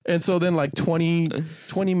And so then like 20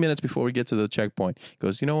 minutes before we get to the checkpoint, he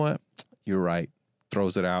goes, you know what? You're right.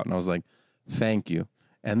 Throws it out. And I was like, thank you.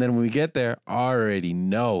 And then when we get there, I already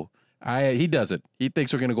know. He does it. He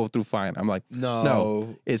thinks we're going to go through fine. I'm like,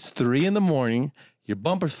 no. It's 3 a.m. Your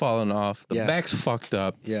bumper's falling off. The back's fucked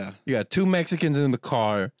up. Yeah. You got 2 Mexicans in the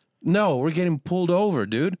car. No, we're getting pulled over,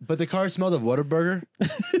 dude. But the car smelled of Whataburger,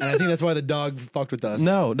 and I think that's why the dog fucked with us.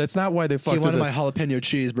 No, that's not why they fucked with us. He wanted my jalapeno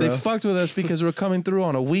cheese, bro. They fucked with us because we're coming through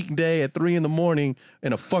on a weekday at 3 a.m.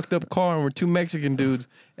 in a fucked up car, and we're 2 Mexican dudes.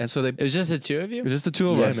 And so It was just the 2 of you? It was just the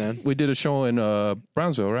 2 of us. Man. We did a show in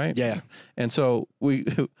Brownsville, right? Yeah. And so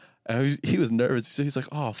he was nervous. So he's like,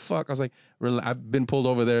 oh, fuck. I was like, I've been pulled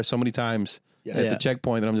over there so many times. At the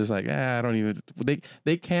checkpoint, and I'm just like, I don't even.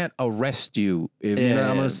 They can't arrest you if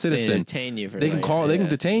I'm a citizen. They detain you for. They can call. They can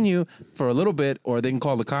detain you for a little bit, or they can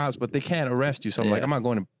call the cops, but they can't arrest you. So I'm like, I'm not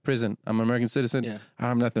going to prison. I'm an American citizen. Yeah. I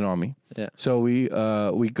have nothing on me. Yeah. So we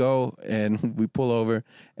go and we pull over,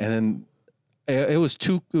 and then it was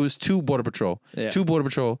two Border Patrol. Yeah. 2 Border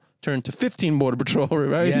Patrol turned to 15 Border Patrol,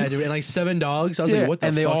 right? Yeah, dude, and like 7 dogs. I was like, what the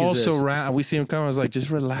and fuck they all is this? surround. We see them coming. I was like,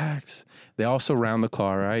 just relax. They all surround the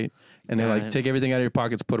car, right? And they like take everything out of your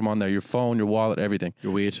pockets, put them on there. Your phone, your wallet, everything.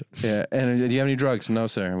 Your weed. Yeah. And do you have any drugs? No,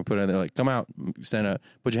 sir. And we put it in there. Like, come out, stand up,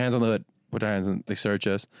 put your hands on the hood. Put your hands on. They search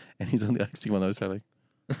us, and he's on the on the other side, like.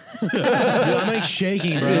 Dude, I'm like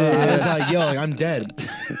shaking, bro. I was like, yo, like, I'm dead.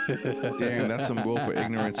 Damn, that's some willful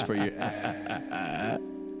ignorance for you.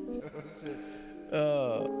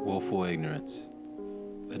 Willful ignorance.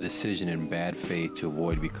 A decision in bad faith to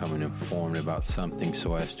avoid becoming informed about something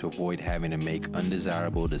so as to avoid having to make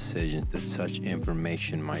undesirable decisions that such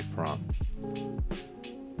information might prompt.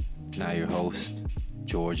 Now your host,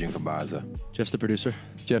 George and Kabaza. Jeff's the producer.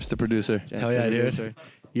 Hell yeah, dude.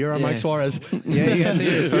 You're on Mike Suarez. Yeah, you got to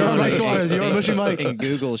your phone. You're on Mike Suarez. You're on Mushy Mike. And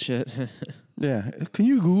Google shit. Yeah. Can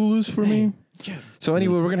you Google this for me? So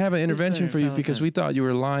anyway, we're gonna have an intervention for you because we thought you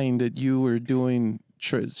were lying that you were doing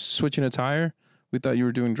switching a tire. We thought you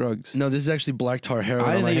were doing drugs. No, this is actually black tar heroin.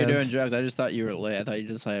 I didn't think you were hands. doing drugs. I just thought you were late. I thought you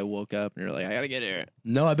just like woke up and you're like, I gotta get here.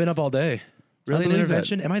 No, I've been up all day. Really, an believe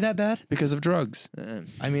intervention? Am I that bad? Because of drugs.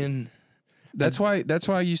 I mean, That's why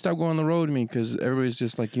you stopped going on the road with me because everybody's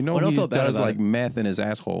just like, I don't he feel bad does about like it. meth in his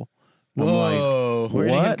asshole. whoa. I'm We're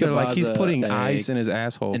like, gonna what? give They're like, he's Kabaza putting a ice in his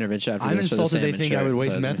asshole. Intervention after I'm this for the insulted they salmon think I shirt would waste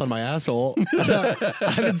besides meth me. on my asshole.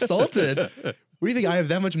 I'm insulted. What do you think? I have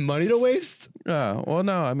that much money to waste? Well,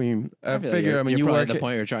 no, I mean, I feel figure, you're you probably work at the it. point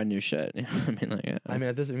where you're trying new shit. I mean, like,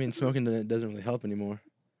 at this, smoking doesn't really help anymore.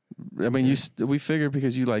 I mean, we figure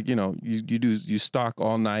because you like, you stock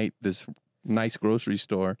all night this nice grocery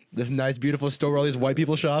store. This nice, beautiful store where all these white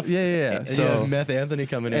people shop. Yeah. And So you have Meth Anthony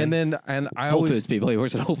coming in. and I Whole always Foods people. He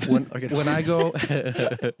works at Whole Foods. when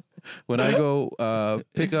I go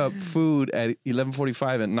pick up food at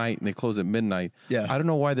 11:45 at night and they close at midnight. Yeah. I don't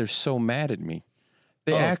know why they're so mad at me.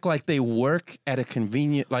 They act like they work at a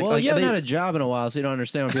convenient Well, you haven't had a job in a while, so you don't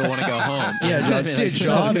understand when people want to go home. Yeah, You know what I job- mean? see, a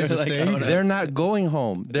job is you're this thing. oh, no. they're not going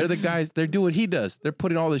home. They're the guys. They do what he does. They're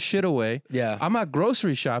putting all the shit away. Yeah. I'm not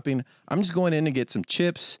grocery shopping. I'm just going in to get some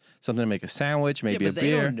chips, something to make a sandwich, maybe Yeah, but a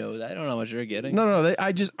they beer. don't know that. They don't know how much you're getting. No.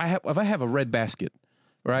 If I have a red basket,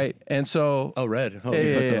 right, and so oh, red. Oh,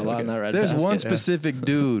 Yeah, puts yeah, a lot in that red there's one basket. specific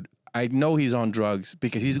dude. I know he's on drugs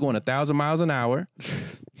because he's going 1,000 miles an hour,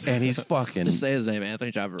 and he's fucking. Just say his name,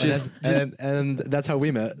 Anthony Chavarez. Just- and that's how we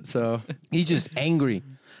met. So He's just angry.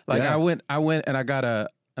 Like Yeah. I went and I got a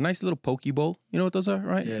nice little poke bowl. You know what those are,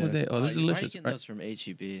 right? Yeah. They're Why are you delicious. getting Right? those from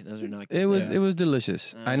HEB? Those are not. It was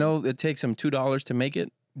delicious. I Uh. know it takes them $2 to make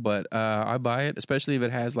it, but I buy it, especially if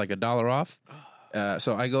it has like $1 off.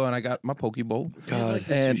 So I go and I got my poke bowl. You have, like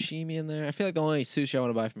the And- sushimi in there. I feel like the only sushi I want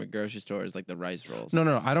to buy from a grocery store is like the rice rolls. No,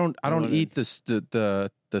 I don't wanna- eat the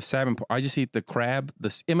salmon. I just eat the crab,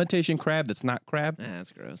 imitation crab that's not crab.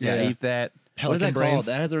 That's gross. Yeah, I Yeah. eat that. What is Pelican that called? brains.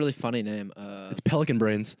 That has a really funny name. It's pelican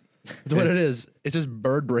brains. That's what it is. It's just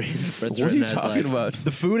bird brains. But it's What are you written as, talking like- about?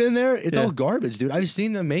 The food in there, it's Yeah. all garbage, dude. I've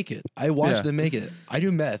seen them make it. I watched Yeah. them make it. I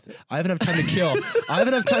do meth. I have enough time to kill. I have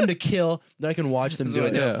enough time to kill that I can watch them This is do what I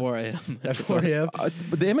it. do Yeah. at 4 a.m. At 4 a.m.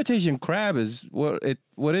 But the imitation crab is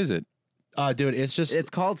what is it? Dude, it's just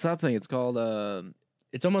It's called something. It's called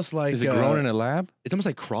it's almost like Is it grown in a lab? it's almost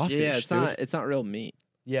like crawfish. yeah. It's dude. not. It's not real meat.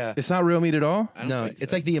 Yeah. It's not real meat at all. I don't No, think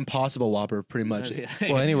it's so. like the Impossible Whopper, pretty much.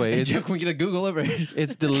 Well, anyway, Hey, it's- Jeff, can we get a Google over it?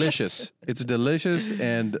 It's delicious. It's delicious,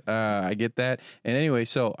 and I get that. And anyway,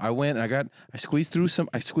 so I went and I squeezed through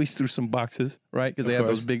some boxes, right? Because they Of have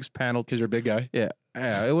those course. big panel. Because you're a big guy. Yeah,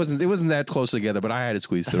 Yeah, it wasn't that close together, but I had to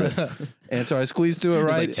squeeze through it. And so I squeezed through it,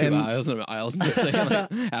 There's right? like two and, aisles missing. Like,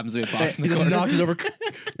 happens to be a box in He the just corner. knocks it over.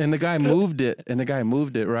 and the guy moved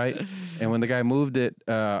it, right? And when the guy moved it,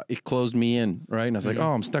 it closed me in, right? And I was like,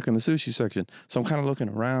 oh, I'm stuck in the sushi section. So I'm kind of looking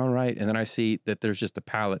around, right? And then I see that there's just a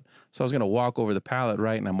pallet. So I was going to walk over the pallet,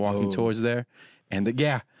 right? And I'm walking towards there. And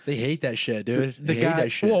They hate that shit, dude. the They hate guy,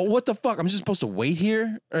 that shit. well, what the fuck? I'm just supposed to wait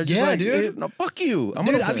here? Or just Yeah, like, dude. No, fuck you. I'm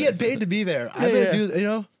Dude, gonna I'm getting paid to be there. I'm Yeah, gonna do, you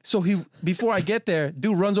know. So before I get there,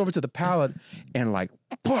 dude runs over to the pallet and like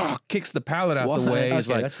kicks the pallet out the What? way. He's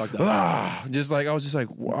Okay, like, that's fucked up. just like I was just like,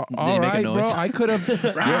 all he make a right, bro. noise? I could have.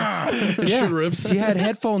 Shrimps. He had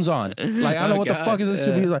headphones on. Like I don't know what the God. fuck is this?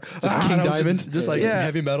 Yeah. He's like, Just and King I was Diamond, just like yeah.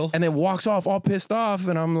 heavy metal. And then walks off all pissed off,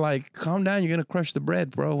 and I'm like, calm down. You're gonna crush the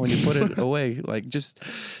bread, bro. When you put it away, like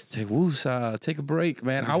just take a break,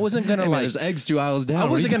 man. I wasn't gonna Hey, man, like. there's eggs 2 aisles down. I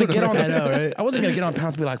wasn't gonna get on. I know, right? I wasn't gonna get on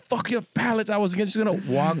pounds and be like, "Fuck your pallets." I was just gonna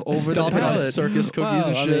walk over the Stomping on pallet. circus cookies Wow,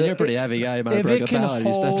 and I shit. mean, you're a pretty heavy guy. You might have If broke it a can pallet.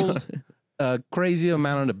 You stepped on hold it. a crazy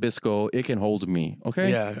amount of Nabisco, it can hold me. Okay.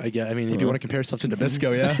 Yeah, I mean, if you want to compare stuff to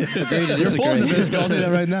Nabisco, yeah. Agree to You're full of disagree. Nabisco. I'll do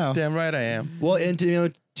that right now. Damn right I am. Well, and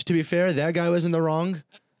to be fair, that guy was in the wrong,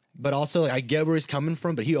 but also like, I get where he's coming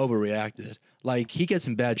from, but he overreacted. Like he gets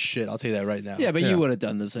some bad shit. I'll tell you that right now. Yeah, but Yeah. you would have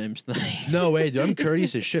done the same thing. No way, dude. I'm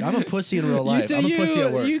courteous as shit. I'm a pussy in real life. I'm a pussy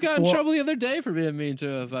at work. You got in Well- trouble the other day for being mean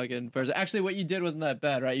to a fucking person. Actually, what you did wasn't that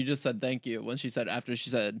bad, right? You just said thank you when she said after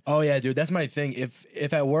she said. Oh yeah, dude. That's my thing.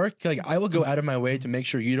 If at work, like I will go out of my way to make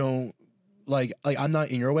sure you don't like I'm not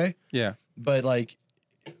in your way. Yeah. But like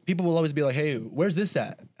people will always be like, "Hey, where's this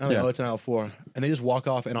at?" I'm like, Yeah. "Oh, it's an aisle 4," and they just walk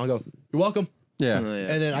off, and I'll go, "You're welcome." Yeah. Oh,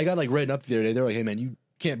 yeah. And then I got like written up the other day. They're like, "Hey man, you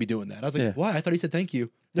can't be doing that." I was like, Yeah. "Why?" I thought he said thank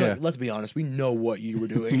you. They're Yeah. like, "Let's be honest. We know what you were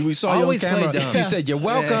doing." We saw you on Always play camera. dumb. You said you're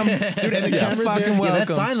welcome, Dude, and the Yeah, camera's fucking there. welcome.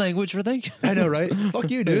 that's sign language for thank you. I know, right? Fuck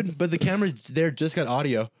you, dude. But the camera there just got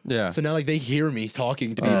audio. Yeah. So now like they hear me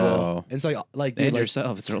talking to people. Oh. And it's like dude, And like,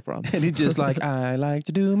 yourself, it's a real problem. And he's just like, I like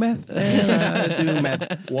to do meth. And I do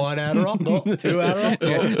meth. 1 Adderall, no, 2 Adderall.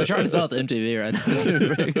 No. They're trying to sell it to MTV right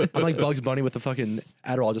now. I'm like Bugs Bunny with the fucking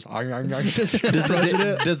Adderall, just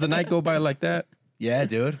Does the night go by like that? yeah,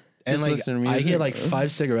 dude. And Just like listen to I music? get like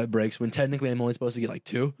 5 cigarette breaks when technically I'm only supposed to get like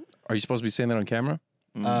 2. Are you supposed to be saying that on camera?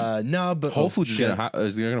 No, but Whole Foods is shit.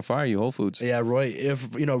 gonna fire you. Whole Foods. Yeah, Roy. If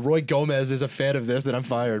Roy Gomez is a fan of this, then I'm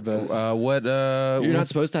fired. But What? You're not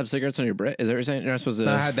supposed to have cigarettes on your break. Is that what you're saying? You're not supposed to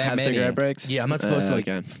Not have that have many. cigarette breaks. yeah, I'm not supposed to like.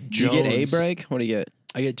 Okay. Do you get a Jones. break? What do you get?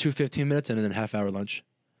 I get 2 15 minutes and then half-hour lunch.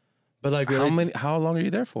 But like really, How long are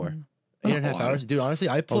you there for? 8.5 hours, dude. Honestly,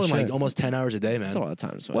 I pull in like shit. almost 10 hours a day, That's a man. lot of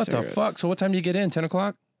time. to smoke What the cigarettes. fuck? So what time do you get in? 10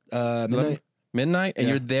 o'clock? Midnight. Midnight? And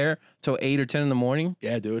Yeah. you're there till 8 or 10 in the morning?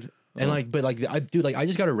 Yeah, dude. And like, but like, I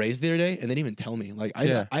just got a raise the other day, and they didn't even tell me. Like,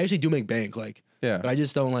 Yeah. I actually do make bank, like, Yeah. but I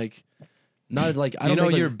just don't like, not like I You don't know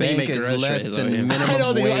make, your like, you bank make is groceries, less though, than yeah. I minimum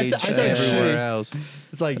know, dude. wage I said everywhere shit. else.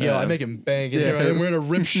 It's like, yo, Yeah. I'm making bank, and Yeah. here I am wearing a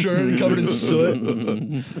ripped shirt covered in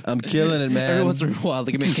soot. I'm killing it, Every man. once in a while,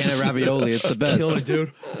 they give me a can of ravioli. It's the best. Killing it,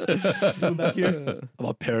 dude. Come back here. I'm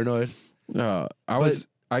all paranoid, I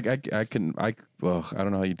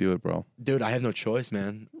don't know how you do it, bro. dude. I have no choice,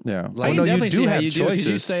 man. Yeah. Like- I no, can definitely you do see how have you do because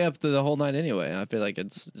you choices. stay up the whole night anyway. I feel like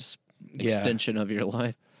it's just Yeah. extension of your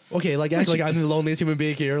life. Okay, like act like I'm the loneliest human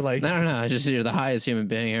being here. Like, No, I just you're the highest human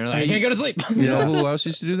being here. Like, I can't go to sleep. You know who else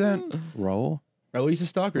used to do that? Raul. Raul used to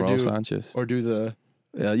stalk or Raul do Sanchez. or do the.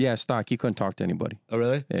 Yeah, stock. He couldn't talk to anybody. Oh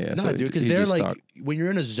really? Yeah, No, so dude, because he they're just like stalked. when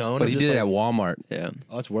you're in a zone. But of he just did it like, at Walmart. Yeah.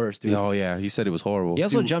 Oh, it's worse, dude. Oh, yeah. He said it was horrible. He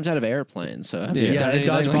also jumped out of airplanes. So have you Yeah. done Yeah, and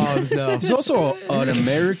dodge anything like- bombs. No, He's also an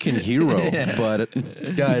American hero, but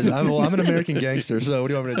guys, I'm an American gangster. So what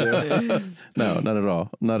do you want me to do? no, not at all.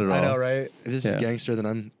 Not at all. I know, right? If this is Yeah. gangster,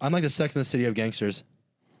 then I'm like the Sex and the City of gangsters.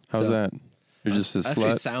 How's So- that? You're just a Actually,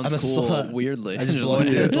 slut. sounds I'm a cool. slut. Weirdly, I just blow like-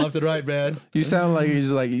 you left and right, man. You sound like you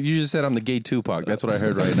just said I'm the gay Tupac. That's what I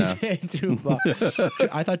heard right now. Tupac.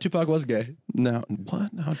 I thought Tupac was gay. No,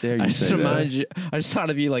 what? How dare you I just say that? remind you. I just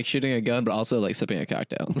thought of you like shooting a gun, but also like sipping a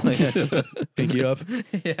cocktail. Like that's, Pinky up.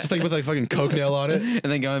 yeah. Just like with like fucking coke nail on it.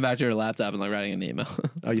 And then going back to your laptop and like writing an email.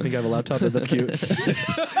 Oh, you think I have a laptop? That's cute.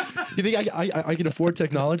 You think I can afford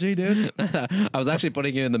technology, dude? I was actually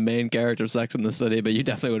putting you in the main character of Sex in the City, but you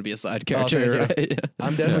definitely would be a side character. thank you. Right?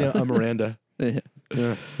 I'm definitely a Miranda. Yeah.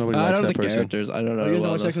 Yeah. Nobody I likes don't know that the person. characters. I don't know. Oh, you guys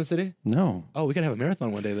well watch Sex enough. and the City? No, Oh, we could have a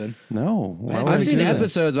marathon one day then. no. Why would I've we seen do that?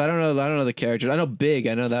 episodes, but I don't know the characters. I know Big.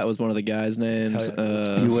 I know that was one of the guys' names.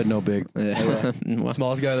 Hell You would know big. Yeah. Well,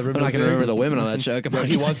 Smallest guy in the room. I'm not gonna remember the women on that show. Come on,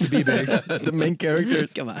 He wants to be big. The main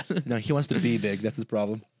characters. Come on. No, he wants to be big. That's his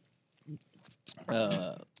problem.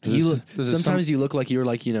 Sometimes you look like you're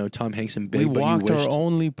like Tom Hanks in Big. We but walked you our wished.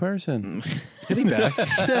 only person. Hitting back.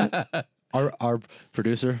 our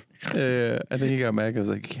producer. Yeah, and then he got mad. I was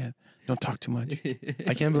like, don't talk too much.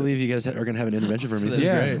 I can't believe you guys are gonna have an intervention for me. This is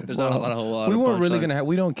Yeah. great. There's not a whole lot. We of weren't really punchline. gonna have.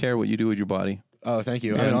 We don't care what you do with your body. Oh, thank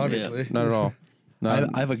you. I mean, Yeah. obviously. Not at all.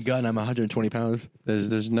 I have a gun. I'm 120 pounds.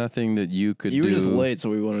 There's nothing that you could You do. were just late, so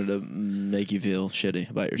we wanted to make you feel shitty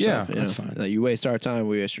about yourself. Yeah, you that's know? fine. Like, you waste our time,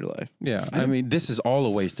 we waste your life. Yeah, I mean, this is all a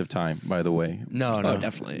waste of time, by the way. No, Oh, no,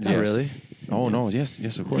 definitely. Not Yes. really. Oh no, yes,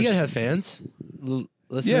 of course. You gotta have fans, Yeah,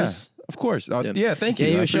 listeners. of course. Yep. Yeah, thank you.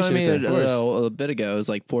 Yeah, you I were showing me appreciate that. a bit ago. It was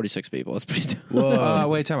like 46 people. That's pretty dope. Whoa.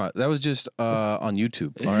 Wait, time out. That was just on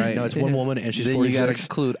YouTube. All right. No, it's one woman and she's then you got to 46.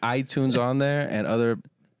 include iTunes on there and other,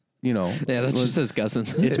 Yeah, that's just his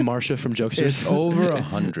cousins. It's Marsha from It's Jokesters. over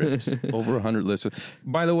 100. Over 100 listeners.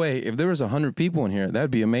 By the way, if there was 100 people in here,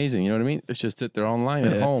 that'd be amazing. You know what I mean? It's just that they're online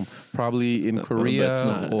at Yeah. home, probably in Korea that's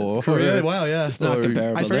not- or Korea? Wow, yeah. It's not Or-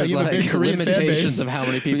 comparable. I forgot There's you have a like big Korean fan limitations base. of how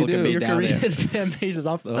many people We can do. be Your down Korean there. fan base is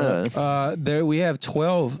off the hook. There we have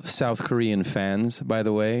 12 South Korean fans, by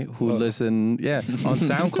the way, who listen. Yeah, on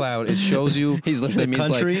SoundCloud, it shows you He's literally the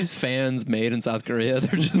means like countries. fans made in South Korea.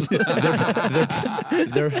 They're just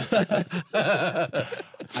They're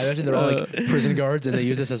I imagine they're all like prison guards and they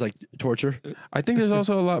use this as like torture. I think there's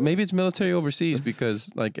also a lot. Maybe it's military overseas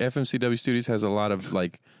because like FMCW Studios has a lot of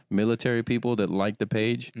like military people that like the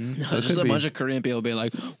page. So it just could a be. bunch of Korean people being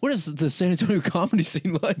like, "What is the San Antonio comedy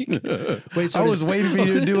scene like?" Wait, I was waiting for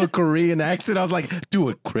you to do a Korean accent. I was like, "Do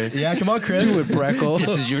it, Chris. Yeah, come on, Chris. Do it, Breckle." This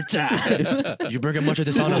is your time. You bring much of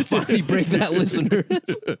this on. Finally break that listener.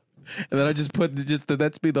 And then I just put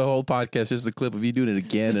that's be the whole podcast, just a clip of you doing it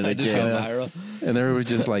again and I just go again. viral. And then we were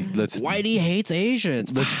just like, let's Whitey hates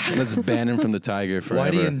Asians. let's ban him from the Tiger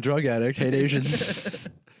forever. Whitey and drug addict hate Asians.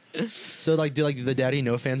 So like, do like the daddy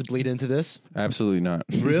no fans bleed into this? Absolutely not.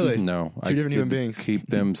 Really? No. Two different human beings. Keep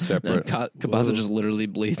them separate. Kabasa just literally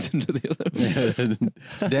bleeds into the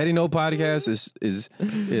other. Daddy No Podcast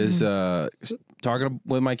is talking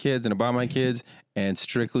with my kids and about my kids and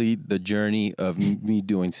strictly the journey of me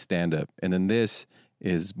doing stand up. And then this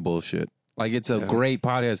is bullshit. Like it's a great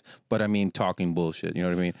podcast, but I mean talking bullshit. You know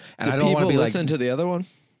what I mean? And Do I don't want people to be listen like to the other one?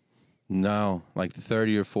 no, like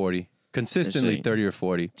 30 or 40. Consistently Interesting. 30 or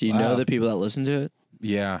 40. Do you know the people that listen to it?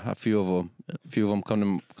 Yeah, a few of them. A few of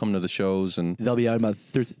them come to the shows and They'll be out in about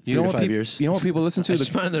 3 you know to what 5 peop- years. You know what people listen to? I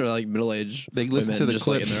just find they're like middle-aged. They listen to the just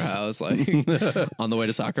like in clips. their house, like on the way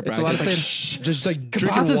to soccer It's practice. a lot of like, stand- Just like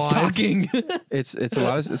drinking Kabasa's wine. talking. it's a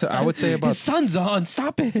lot of I would say about His son's on.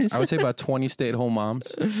 Stop it. I would say about 20 stay-at-home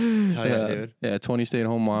moms. Hell yeah, dude. Yeah, 20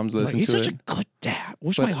 stay-at-home moms Like, listen he's to such it. a good dad.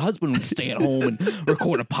 Wish my husband would stay at home and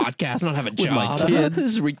record a podcast and not have a job. my kids. This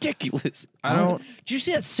is ridiculous. I don't- Did you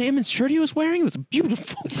see that salmon shirt he was wearing? It was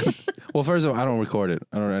beautiful. Well, first of all, I don't record it.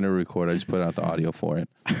 I never record. I just put out the audio for it.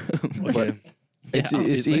 Okay. It's Yeah, it's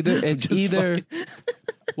obviously. either it's Just either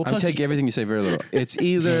Well, I'm plus taking everything you say very little. It's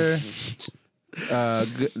either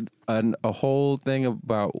a whole thing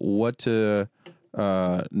about what to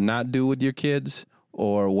not do with your kids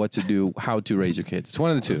or what to do, how to raise your kids. It's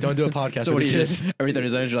one of the two. don't do a podcast So what with do your you kids. just every 30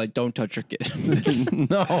 seconds you're like, don't touch your kid.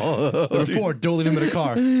 No. Number 4, don't leave them in a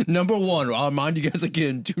car. Number 1, I'll remind you guys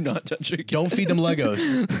again, do not touch your kid. Don't feed them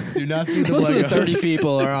Legos. Do not feed them Most of the Legos. 30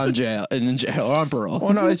 people are on jail or on parole.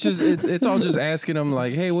 Oh no, it's just it's all just asking them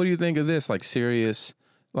like, hey, what do you think of this? Like serious,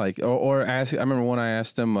 like or ask. I remember when I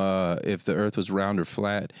asked them if the Earth was round or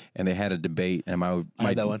flat, and they had a debate, and my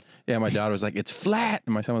had that one. Yeah, my daughter was like, it's flat,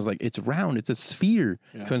 and my son was like, it's round, it's a sphere.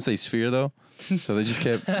 Couldn't say sphere though, so they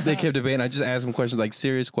kept debating. I just asked them questions like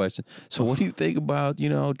serious questions. So what do you think about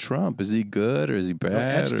Trump? Is he good or is he bad?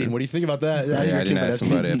 Epstein, or- what do you think about that? Yeah, I didn't ask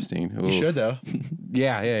them about Epstein. You Ooh. should though.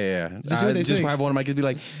 Yeah. Just see what they just think. have one of my kids be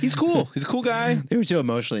like, he's cool. He's a cool guy. They were too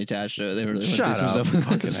emotionally attached to it. They really Shut went through some up, stuff with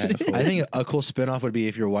fucking this. asshole. I think a cool spinoff would be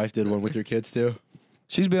if your wife did one with your kids too.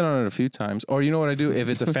 She's been on it a few times. Or you know what I do? If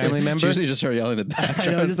it's a family She member, usually just started yelling in the background.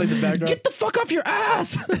 I know, just like the backdrop. Get the fuck off your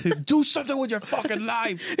ass! do something with your fucking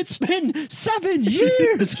life. It's been 7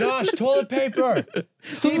 years. Josh, toilet paper.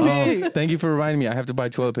 Oh, thank you for reminding me. I have to buy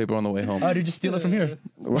toilet paper on the way home. Oh, dude, just steal it from here.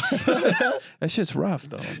 That shit's rough,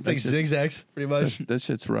 though. It's like zigzags, pretty much. That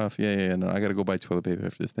shit's rough. Yeah. No, I got to go buy toilet paper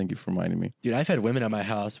after this. Thank you for reminding me. Dude, I've had women at my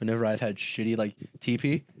house whenever I've had shitty like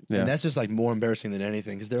TP, Yeah. and that's just like more embarrassing than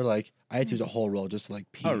anything because they're like, I had to use a whole roll just to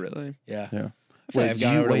like pee. Oh, really? Yeah. Yeah. I've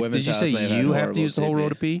gone over to women's did you house say and they've had you have to horrible use the whole roll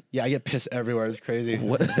TP. to pee? Yeah, I get piss everywhere. It's crazy.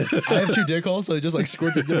 What? I have 2 dick holes, so it just like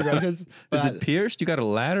squirt the different directions. Is it pierced? You got a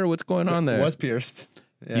ladder? What's going on there? It was pierced.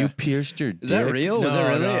 Yeah. You pierced your dick? Is that real? Was it No,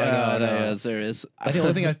 really? no, no, no. That's serious. I think the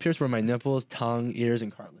only thing I've pierced were my nipples, tongue, ears,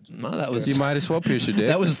 and cartilage. No, that was You might as well pierce your dick.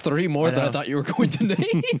 that was 3 more I than I know. thought you were going to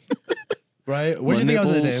name. Right? What do you My think I was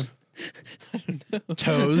gonna name? nipples.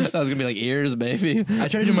 Toes. I was gonna be like ears, maybe. I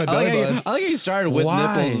tried to do my I belly like, button I like how you started with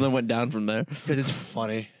Why? nipples and then went down from there. because it's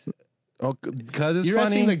funny. Oh, because it's You ever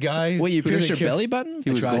funny. seen the guy? Wait, you who pierced doesn't your care- belly button?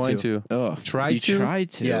 He was tried going to. to. Oh, Tried you to?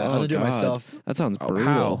 tried to? Yeah, I'm oh, gonna do it God. myself. That sounds Oh, brutal.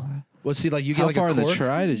 how? Well, see, like you get How like far a in the cord.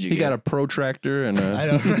 try did you He get? got a protractor and I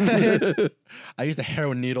a. know. I used a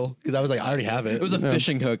heroin needle because I was like, I already have it. It was a No.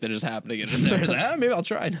 fishing hook that just happened to get in there. I was like, maybe I'll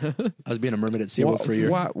try. I was being a mermaid at SeaWorld for a year.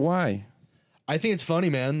 Why? I think it's funny,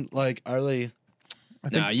 man. Like, I really. No,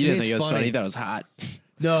 to you me didn't it's think it was funny. funny. You thought it was hot.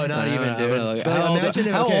 No, not even, I'm dude. gonna look- But, like, how imagine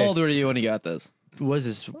it, how okay. old were you when you got this? What is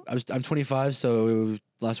this? I'm 25, so it was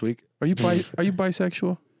last week. Are you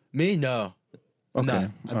bisexual? Me? No. I'm Okay, not.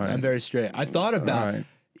 I'm, all right. I'm very straight. I thought about, All right.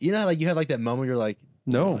 you know, how, like you have like that moment where you're like,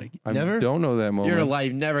 No, Like, I never? don't know that moment. You're alive.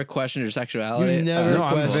 You've never questioned your sexuality. You never No,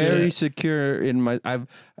 I'm question very it. secure in my.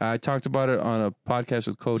 I talked about it on a podcast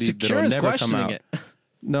with Cody. Secure that'll is never come questioning out. it.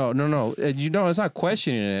 No. And you know, it's not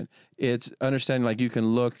questioning it. It's understanding. Like you can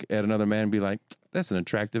look at another man and be like, "That's an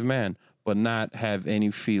attractive man," but not have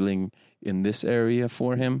any feeling in this area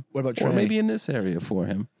for him, What about or tranny? maybe in this area for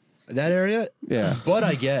him. That area? Yeah, But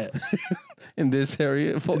I get. in this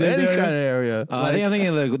area, for This any area? kind of area. I think I'm thinking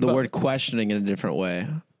of the word questioning in a different way.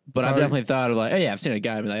 But I've Are- definitely thought of like, oh yeah, I've seen a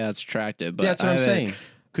guy and be like, that's attractive. But That's what I I'm haven't- saying.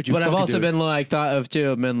 Could you But I've fucking also do it? been like thought of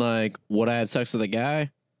too. I've been like, would I have sex with a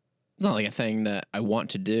guy? It's not like a thing that I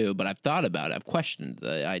want to do, but I've thought about it. I've questioned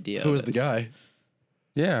the idea. Who of was it. the guy?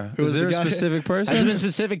 Yeah, Who is was there the a guy? specific person? Has it been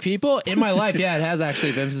specific people in my life? Yeah, it has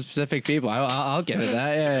actually been specific people. I'll give it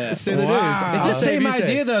that. Yeah. Say the Wow. news. It's the Say same You say.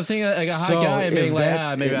 idea though of seeing like a hot So guy and if being like,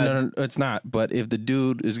 that- maybe I. no, it's not. But if the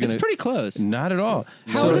dude is gonna, It's pretty close. not at all.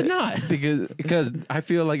 How is it not? Because I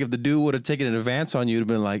feel like if the dude would have taken an advance on you, it'd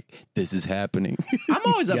been like, this is happening. I'm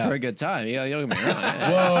always up Yeah. for a good time. You don't get me wrong.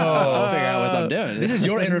 Whoa. I'll figure out what I'm doing. This is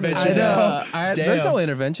your intervention. There's no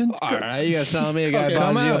intervention. All right, you guys telling me a guy Okay.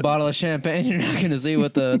 buys Come you a out. bottle of champagne, you're not going to see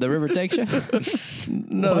what the river takes you?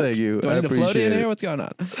 No, thank you. Do I need to float appreciate in it. here? What's going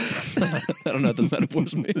on? I don't know what those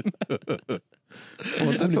metaphors mean.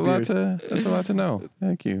 Well, that's a lot to. That's a lot to know.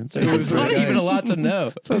 Thank you. It's It's not even a lot to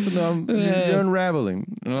know. a lot to know. You're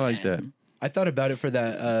unraveling. I like that. I thought about it for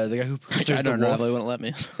that the guy who I plays tried to the unravel, he wolf. wouldn't let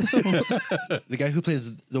me. The guy who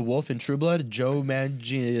plays the wolf in True Blood, Joe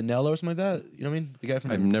Manganiello or something like that. You know what I mean? The guy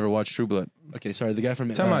from I've never watched True Blood. Okay, sorry, the guy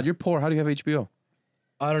from Tell me, out. You're poor. How do you have HBO?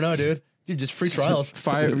 I don't know, dude. Dude, just free trials.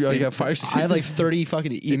 Fire. You got Fire. I have like 30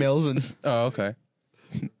 fucking emails and Oh, okay.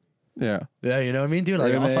 Yeah. yeah, you know what I mean, dude.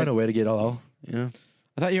 Like I'll Really? find a way to get all. You know,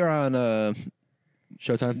 I thought you were on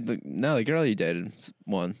Showtime. the girl you dated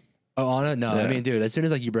one. Oh, Anna? No, I Yeah. mean, dude. As soon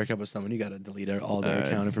as like you break up with someone, you gotta delete all their Alright.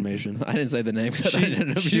 account information. I didn't say the name because I didn't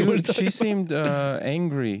know if you would She seemed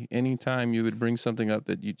angry anytime you would bring something up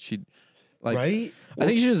that she'd like. Right? I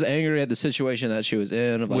think she was angry at the situation that she was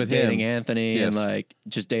in of like With dating him. Anthony Yes. and like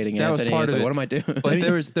just dating That was Anthony. part It's of like, it. what am I doing?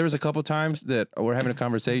 But there was a couple times that we're having a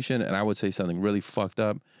conversation and I would say something really fucked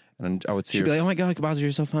up and I would see She'd her. be like, "Oh my god, Kabaza,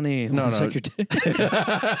 you're so funny." No, I'll suck no. your dick.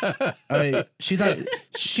 All right,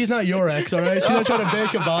 she's not your ex, all right? She's not trying to beg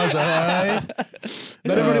Kabaza, all right?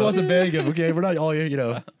 Not everybody wants to beg him, okay? We're not all here, you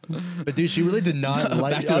know. But dude, she really did not Back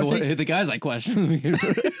like. to Honestly, the guys I question.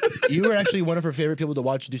 you were actually one of her favorite people to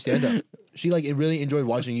watch do stand up. She like really enjoyed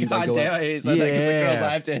watching you like God go damn, up. I said that because the girls Yeah.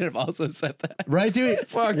 I've dated have also said that. Right, dude?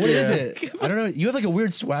 Fuck What is yeah. it? I don't know. You have like a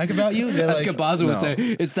weird swag about you. That, As like, Kabaza would no. say,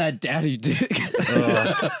 it's that daddy dick.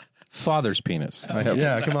 Father's penis. I have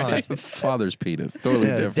yeah, come on. father's penis. Totally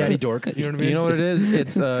Yeah, different. daddy dork. You know what I mean? You know what it is?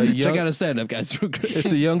 It's a Check young, out a stand-up, guys. Real great.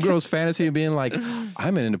 it's a young girl's fantasy of being like,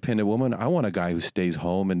 I'm an independent woman. I want a guy who stays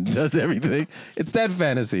home and does everything. It's that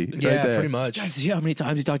fantasy. yeah, right there. pretty much. Guys, see how many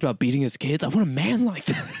times he talked about beating his kids? I want a man like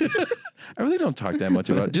that. I really don't talk that much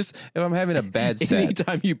about it. Just if I'm having a bad set.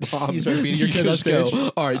 Anytime you bomb, You start beating your you kid on just go,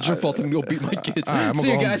 stage. all right, it's your fault. I'm going to go beat my kids. All right, I'm See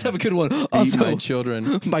you gonna go guys. home, Have a good one. Beat Also, my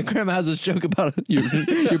children. my grandma has this joke about your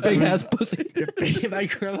big ass pussy. My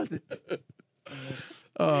grandma.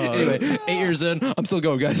 Anyway, 8 years in, I'm still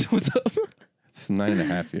going, guys. What's up? It's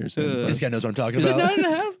 9.5 years. in, This guy knows what I'm talking Is it about.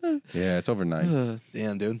 9.5? yeah, it's over 9.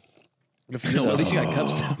 Damn, dude. No, at least you got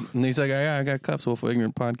cups now. And he's like, I got cups. Wolf of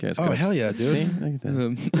Ignorant podcast. Oh, cups. hell yeah, dude. See? Look at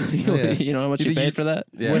that. You know how much you You- paid for that?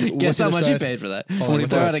 Yeah. What- Guess what's how the much other you side? paid for that. 40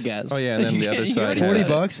 Throw out a bucks. guess. Oh, yeah, and then the other You side already is-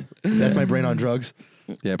 said $40? That's my brain on drugs.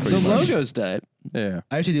 Yeah, The pretty much. logo's dead. Yeah,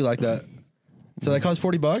 I actually do like that. So that costs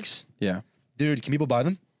 $40? yeah. Dude, can people buy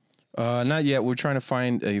them? Not yet. We're trying to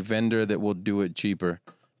find a vendor that will do it cheaper.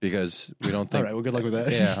 because we don't All think. right, well, good luck with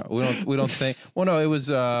that. Yeah, we don't think. Well, no, it was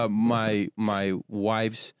my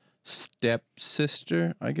wife's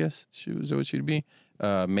stepsister. I guess she was what she'd be.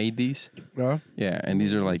 Made these. Yeah, and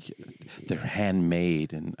these are like they're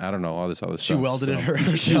handmade, and I don't know all this other stuff. She welded it She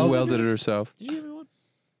herself. welded it herself. Did you give me one?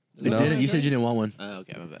 You No. didn't. You said you didn't want one. Oh,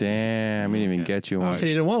 okay, my bad. Damn, I didn't even get you I one. said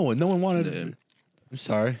you didn't want one. No one wanted. Dude. I'm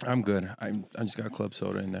sorry. I'm good. I just got club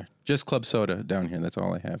soda in there. Just club soda down here. That's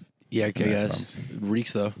all I have. Yeah, okay, Yeah, guys. It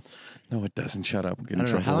reeks though. No, it doesn't. Shut up. I'm I getting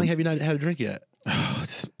don't know. in How long trouble. have you not had a drink yet?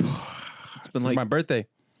 It's been been like- my birthday.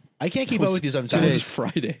 I can't keep up with you It was sometimes.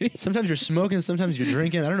 Friday. Sometimes you're smoking, sometimes you're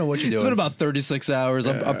drinking. I don't know what you're It's doing. been about 36 hours.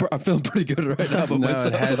 I'm feeling pretty good right now. But No,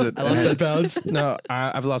 myself. it hasn't. I lost 10 pounds. No,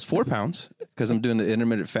 I've lost 4 pounds because I'm doing the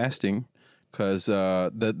intermittent fasting. Because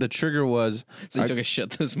the trigger was So you took a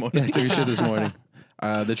shit this morning. I took a shit this morning.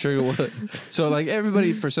 The trigger was so like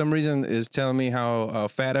everybody for some reason is telling me how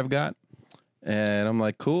fat I've got, and I'm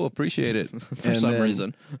like, cool, appreciate it For some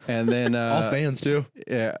reason. And then All fans too.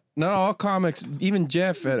 yeah, not all comics, even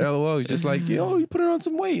Jeff at LOL, he's just like, yo, you put on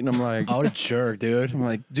some weight, and I'm like, Oh, what a jerk, dude. I'm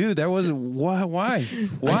like, dude, that wasn't why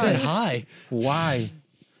I said hi. why.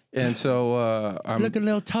 And so I'm Looking a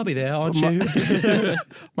little tubby there, aren't you?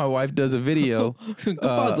 my wife does a video.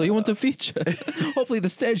 Gonzo, you want to feature? Hopefully the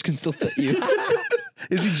stage can still fit you.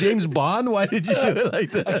 Is he James Bond? Why did you do it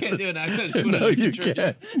like that? I can't do it now. No, you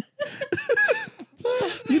can't.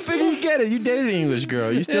 You figure you get it. You dated an English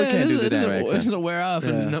girl. You still can't do the damn It accent. doesn't wear off,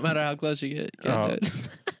 Yeah. and no matter how close you get, you can't do it.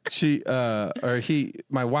 She or he,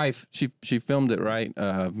 my wife, she filmed it right.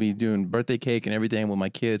 Me doing birthday cake and everything with my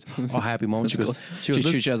kids, all happy moments. She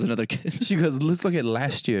goes, She has another kid. she goes, let's look at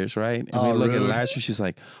last year's, right? And Oh, we look really? at last year. She's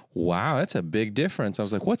like, wow, that's a big difference. I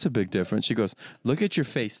was like, what's a big difference? She goes, look at your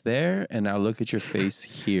face there, and now look at your face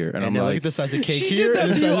here. And, And I'm now look like, at the size of cake She here did and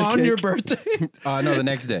that the to you size of on your cake. birthday. no, the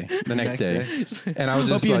next day, Next day. and I was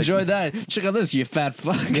Hope just you like, enjoyed that. Check out this, you fat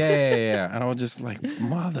fuck. yeah. And I was just like,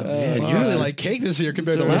 mother. And you really like cake this year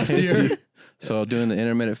compared to last year. So doing the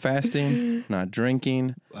intermittent fasting, not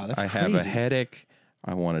drinking. Wow, that's I have a crazy. headache.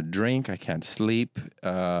 I want to drink. I can't sleep.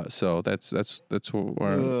 So that's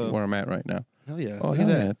where I'm at right now. Hell yeah. Oh, Look hell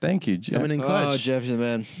at yeah. that. Thank you, Jeff. Coming in Oh, clutch. Jeff, the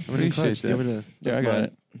man. Coming in Appreciate clutch. that. Giving a, Yeah, I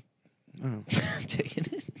got mine. it. Taking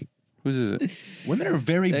it. Whose is it? women are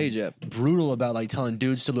very Hey, Jeff. brutal about like telling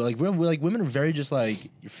dudes to like we're like women are very just like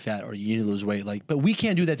you're fat or you need to lose weight like but we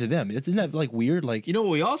can't do that to them. Isn't that like weird? Like You know what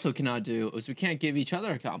we also cannot do is we can't give each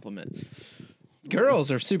other a compliment.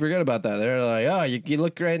 Girls are super good about that. They're like, "Oh, you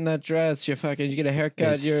look great in that dress. You get a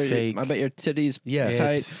haircut. It's You're fake. I bet your titties Yeah.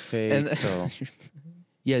 tight." It's fake, And- though.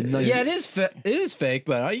 yeah, no, Yeah, it is. It is fake,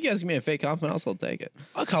 but you guys give me a fake compliment, I'll still take it.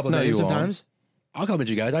 I'll compliment No, you you won't. sometimes. I'll compliment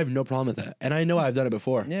you guys. I have no problem with that, and I know I've done it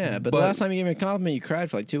before. Yeah, but, But- the last time you gave me a compliment, you cried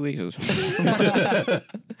for like 2 weeks. It was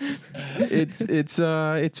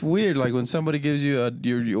It's weird. Like when somebody gives you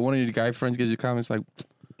your one of your guy friends gives you comments like,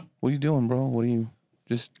 "What are you doing, bro? What are you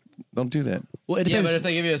just don't do that." Well, it yeah, depends. but if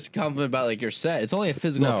they give you a compliment about like your set, it's only a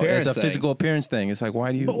physical No, appearance. it's a thing. physical appearance thing. It's like,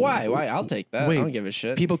 why do you? But why? Why? I'll take that. Wait, I don't give a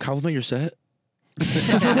shit. people compliment your set.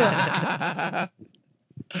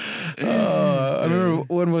 I remember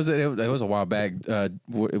when was it? It was a while back.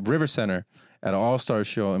 River Center at an All Star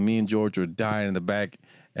show, and me and George were dying in the back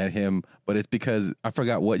at him. But it's because I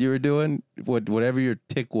forgot what you were doing. Whatever your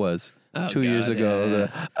tick was Oh, 2 years God, ago.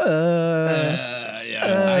 yeah.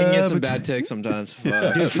 The, I can get some but- bad ticks sometimes.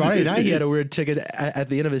 Fuck. Dude, Friday night he had a weird ticket at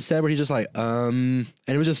the end of his set where he's just like, and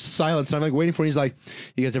it was just silence. And I'm like waiting for him. He's like,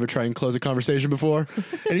 you guys ever try and close a conversation before?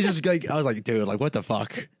 And he's just like, I was like, dude, like, what the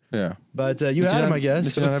fuck? yeah. But you Did had him, not- I guess.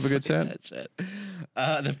 Did you not have a good set? That shit.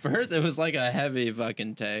 The first, it was like a heavy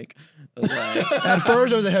fucking take. It was like, At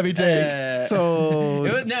first, it was a heavy take. So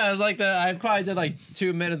it was like I probably did like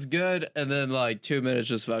 2 minutes good, and then like 2 minutes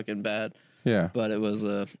just fucking bad. yeah. But it was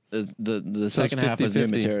the So it's second half was new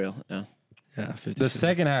 50-50. material. Yeah, Yeah, 50. The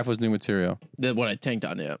second half was new material. what I tanked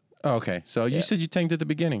on. Yeah, Oh, okay. So you said you tanked at the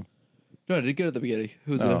beginning. no, I did good at the beginning.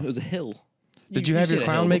 It was Oh. it was a hill. Did you have your see the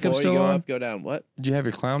clown hill makeup before, still you go on? Up, go down. What? Did you have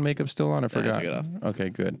your clown makeup still on? I Yeah, I forgot. took it off. Okay,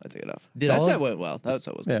 good. I took it off. Did That all set of- went well. That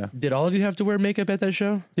set was good. Yeah. Did all of you have to wear makeup at that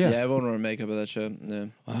show? Yeah. Everyone wore makeup at that show. Yeah,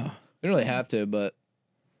 Wow. we don't really have to, but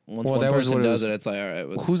once Well, one that was person what it does was- it, it's like all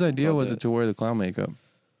right. Whose idea I'll was do it to wear the clown makeup?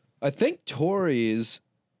 I think Tori's,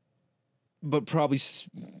 but probably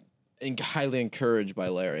highly encouraged by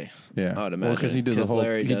Larry. Yeah. I would imagine. Well, because he did the whole.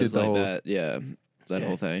 Larry He does did the like whole that. Yeah, that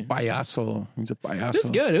whole thing. payaso. He's a payaso. It was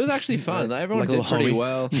good. It was actually fun. Like, everyone like a did little pretty homie.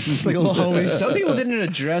 well. Like a little homie. Some people didn't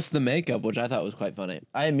address the makeup, which I thought was quite funny.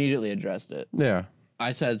 I immediately addressed it. Yeah.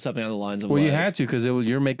 I said something on the lines of Well, you like, had to because it was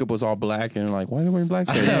your makeup was all black and like, why are you wearing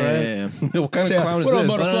blackface? Yeah. What kind of Yeah, clown is what up,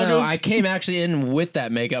 this? No, I came actually in with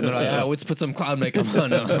that makeup. They're like, oh, let's put some clown makeup on.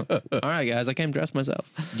 No. All right, guys, I came dressed myself.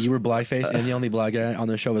 You were blackface, and the only black guy on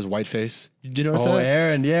the show was whiteface. Did you notice Oh, that?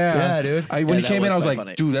 Aaron, yeah. Yeah, dude. When Yeah, he that came in, was I was quite like,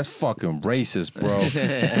 funny. dude, that's fucking racist, bro.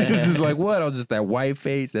 This is like, what? I was just that white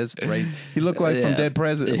face. That's racist. He looked like from Yeah. Dead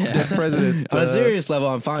Presidents. Yeah. Dead Presidents. On a serious level,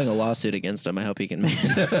 I'm filing a lawsuit against him. I hope he can make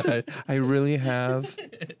it. I really have.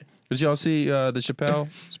 Did y'all see the Chappelle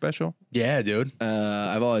special? Yeah, dude.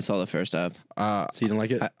 I've always saw the first half. So you didn't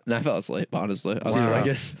like it? And I fell asleep, honestly. So you didn't like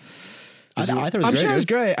it? I thought it was I'm great. sure it was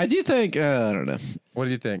dude. great. I do think, I don't know. What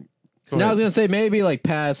do you think? No, I was going to say maybe like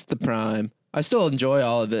past the prime. I still enjoy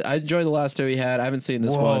all of it. I enjoy the last two he had. I haven't seen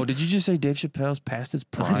this Whoa, one. did you just say Dave Chappelle's past his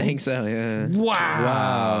prime? I think so, yeah.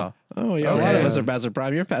 Wow. Oh, yeah. A lot of Okay. us are past our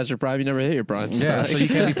prime. You're past your prime. You never hit your prime. Yeah, so you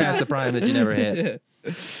can't be past the prime that you never hit.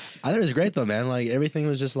 Yeah. I thought it was great though, man. Like everything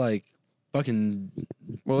was just like fucking.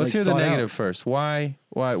 Well, let's Like, hear the thought negative out. first. Why?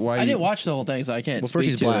 I you- didn't watch the whole thing, so I can't Well, speak first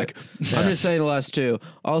he's to black. it. I'm just saying the last two.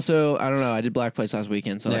 Also, I don't know. I did blackface last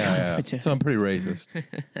weekend, so like, Yeah. So I'm pretty racist.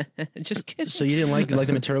 just kidding. So you didn't like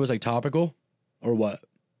the material was like topical, or what?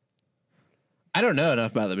 I don't know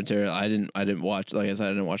enough about the material. I didn't watch. Like I said, I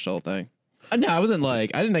didn't watch the whole thing. No, I wasn't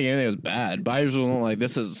like. I didn't think anything was bad, but I just wasn't like.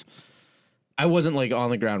 This is. I wasn't like on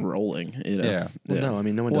the ground rolling. You know. Yeah. Well, no, I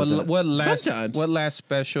mean no one does that. Sometimes. What last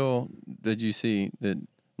special did you see? The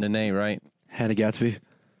Nene, right? Hannah Gatsby.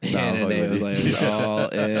 And No, it was really. like it was all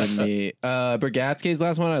in me. Bergatsky's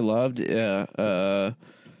last one I loved. Yeah.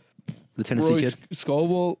 The Tennessee kid.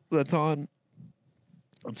 Scoble that's on.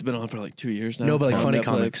 It's been on for like 2 years now. No, but like on funny Netflix.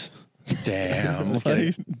 comics. Damn. Just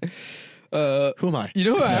kidding. Who am I? You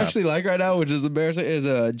know who I actually like right now, which is embarrassing, is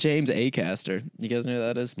James Acaster. You guys know who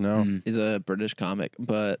that is? No. He's a British comic,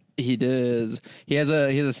 but he has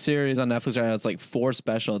a series on Netflix right now. It's like 4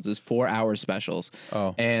 specials. It's 4-hour specials.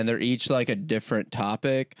 Oh. And they're each like a different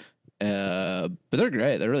topic. But they're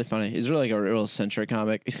great. They're really funny. He's really like a real centric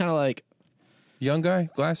comic. He's kind of like, Young guy,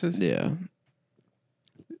 glasses. yeah.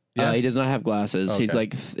 Yeah. He does not have glasses. Okay.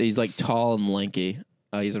 He's like tall and lanky.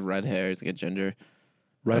 He's a red hair. He's like a ginger.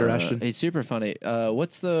 Ryder Ashton. He's super funny.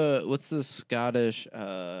 What's the Scottish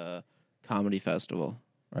comedy festival?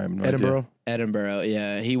 I have no Edinburgh. idea. Edinburgh.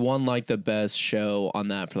 Yeah, he won like the best show on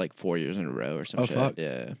that for like 4 years in a row or some Oh, shit. fuck.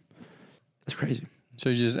 Yeah. That's crazy. So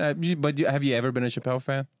you just, have you ever been a Chappelle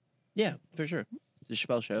fan? Yeah, for sure. The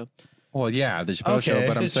Chappelle show. Well, yeah, the Chappelle Okay. show.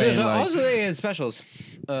 But I'm It's saying, true. like, Also, they had specials.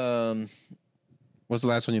 what's the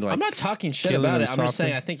last one you like? I'm not talking shit Killing about him it. I'm just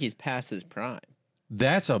softly? saying I think he's past his prime.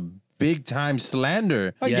 That's a big time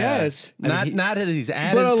slander. I Yeah. guess. Not that he's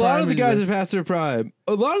at But his a lot prime, of the he's guys been- are past their prime.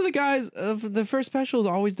 A lot of the guys, the first special is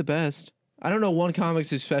always the best. I don't know one comics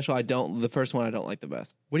who's special. The first one I don't like the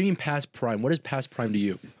best. What do you mean past prime? What is past prime to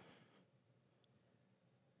you?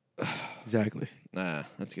 Exactly. Nah,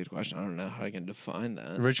 that's a good question. I don't know how I can define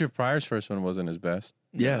that. Richard Pryor's first one wasn't his best.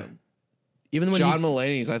 Yeah. Even when John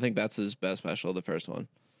Mulaney's, I think that's his best special, the first one.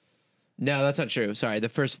 No, that's not true. Sorry, the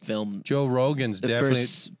first film. Joe Rogan's The definitely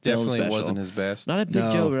first film special. wasn't his best. Not a big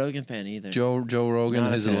No. Joe Rogan fan either. Joe Rogan,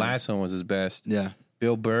 Not a his fan. last one was his best. yeah.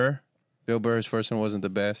 Bill Burr's first one wasn't the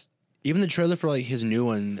best. Even the trailer for like his new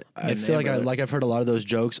one, I Good feel neighborhood. like I've heard a lot of those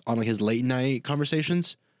jokes on like his late night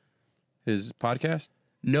conversations. His podcast.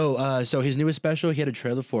 No, so his newest special, he had a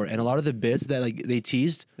trailer for it, and a lot of the bits that like they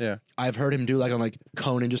teased, Yeah, I've heard him do like on like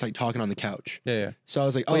Conan, just like talking on the couch. yeah. So I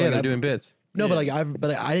was like, Oh, yeah, like, they're I've- doing bits. No, but Yeah.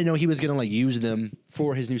 like I didn't know he was gonna like use them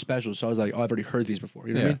for his new special. So I was like, oh, I've already heard these before.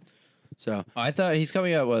 You know what I Yeah. mean? So I thought he's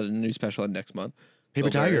coming out with a new special next month. Paper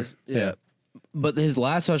Bill Tiger. Burr. Yeah. But his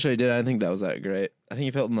last special he did, I didn't think that was that great. I think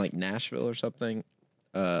he felt in like Nashville or something.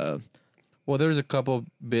 Well, there's a couple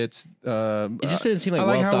bits. It just didn't seem like, I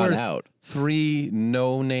like well how thought we're out. 3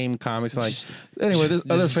 no-name comics. Like, anyway, there's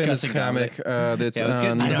other famous disgusting comic that's Yeah, let's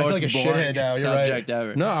get on. to I the know, I feel most like a boring shithead now, you're right. subject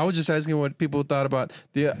ever. No, I was just asking what people thought about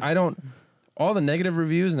I don't. All the negative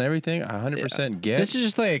reviews and everything, I 100% get. This is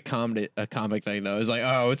just like a comic thing though. It's like,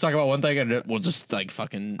 oh, let's talk about one thing and we'll just like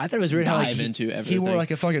fucking. I thought it was weird how like, dive into he everything. wore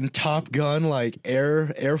like a fucking Top Gun like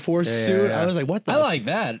Air Force Yeah, suit. yeah. I was like, what the? I like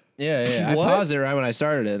that. Yeah. I What? paused it right when I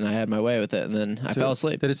started it, and I had my way with it, and then I fell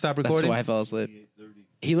asleep. Did it stop That's recording? why I fell asleep.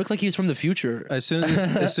 He looked like he was from the future. As soon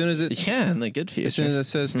as it Yeah, and like good future. as soon as it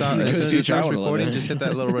says stop, Good as soon as it future, I starts wanna live recording, in. just hit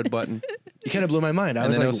that little red button. He kind of blew my mind. I And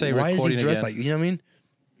was then like, it'll say why is he recording dressed again. like? You know what I mean?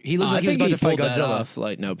 He looks I like he was think about he to fight pulled that Godzilla, off,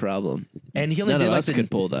 like no problem. and he only None did of like us the could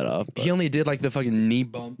pull that off. but- he only did like the fucking knee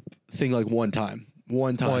bump thing like one time. Boy,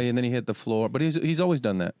 and then he hit the floor. But he's always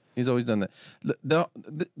done that. He's always done that.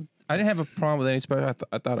 I didn't have a problem with any special.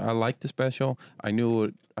 I thought I liked the special. I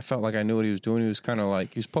felt like I knew what he was doing. He was kind of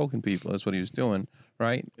like he was poking people. That's what he was doing,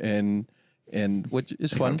 right? And which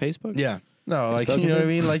is fun. On Facebook? Yeah. No, like, you know what I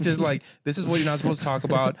mean? Like, just like, this is what you're not supposed to talk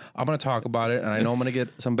about. I'm going to talk about it, and I know I'm going to get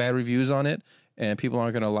some bad reviews on it, and people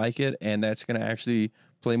aren't going to like it, and that's going to actually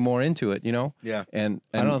play more into it, you know? Yeah. And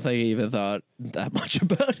I don't think he even thought that much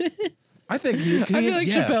about it. I think he I feel like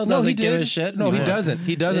Chappelle No, he doesn't give did. a shit. No, he anymore. doesn't.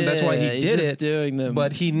 He doesn't. That's why Yeah, he he's did just it. doing them.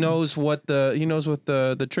 But he knows what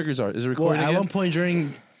the triggers are. Is it Well, recording at again?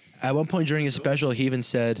 one point during his special, he even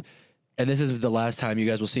said, and this is the last time you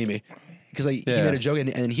guys will see me. Because like he Yeah. made a joke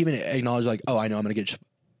and he even acknowledged like, oh, I know I'm gonna get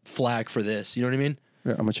flack for this. You know what I mean?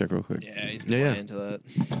 Yeah, I'm gonna check real quick. yeah, he's Yeah, yeah. playing into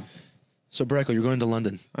that. So Breckel, you're going to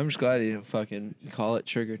London. I'm just glad he didn't fucking call it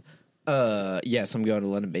triggered. Yes, I'm going to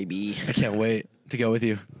London, baby. I can't wait to go with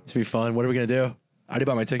you. It's gonna be fun. What are we gonna do? I already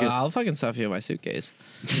bought my ticket. I'll fucking stuff you in my suitcase.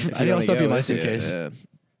 I think I'll stuff you in my suitcase.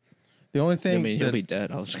 The only I thing mean, he'll that- be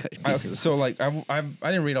dead. I'll just cut I, pieces. so like I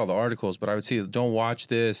didn't read all the articles, but I would see don't watch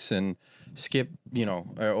this and skip, you know,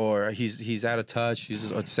 or he's out of touch.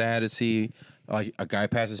 It's sad to see like a guy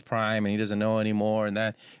past his prime and he doesn't know anymore, and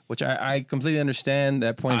that, which I completely understand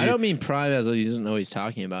that point of I view. don't mean prime as he doesn't know what he's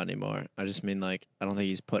talking about anymore. I just mean like I don't think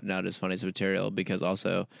he's putting out his funniest material because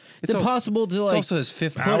also it's It's also- impossible to It's like also his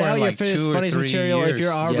fifth put hour out in your like 2 or funniest 3 material years. if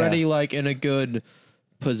you're already Yeah. like in a good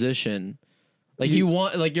position. Like you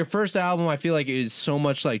want like your first album, I feel like is so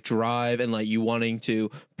much like drive and like you wanting to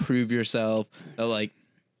prove yourself that like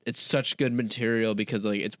it's such good material because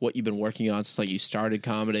like it's what you've been working on since like you started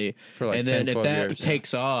comedy. For, like, and 10, then if 12 that years.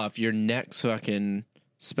 takes off, your next fucking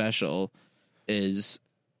special is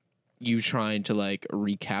you trying to like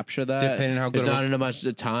recapture that. Depending on how good it's of a- not in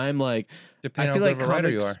much time. Like Depending I on feel how like good of a writer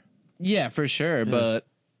you comics- are. yeah, for sure. But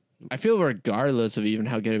I feel regardless of even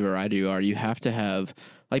how good of a writer you are, you have to have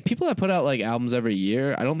like people that put out like albums every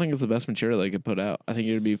year. I don't think it's the best material they could put out. I think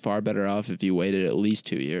you'd be far better off if you waited at least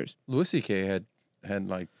 2 years. Louis C.K. had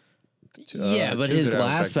like yeah, but 2 his good albums last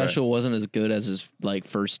back to back. special wasn't as good as his like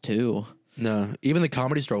first two. No, even the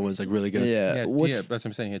Comedy Store one's like really good. Yeah, Yeah, what's that's what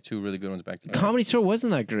I'm saying. He had 2 really good ones back to back. Comedy Store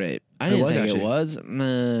wasn't that great. I It didn't was, think actually. it was.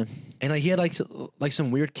 Nah. And like he had like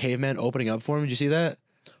some weird caveman opening up for him. Did you see that?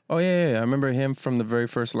 Oh yeah. I remember him from the very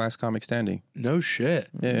first Last Comic Standing. No shit.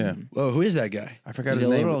 Yeah. Whoa, who is that guy? I forgot He's his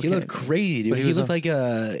a name. little- He looked crazy, dude. But he He, was looked a- like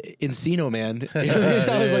a Encino man. I was like, what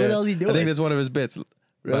the hell is he doing? I think that's one of his bits.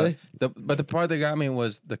 Really? But the part that got me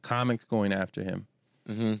was the comics going after him.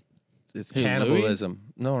 Mm-hmm. It's Who, cannibalism.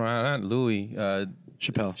 No, not Louis.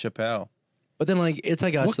 Chappelle. Chappelle. But then like it's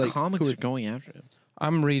like us What like comics who are going after him?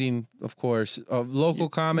 I'm reading, of course, local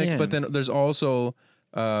comics, yeah. but then there's also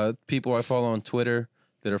people I follow on Twitter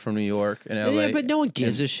that are from New York and LA. Yeah, but no one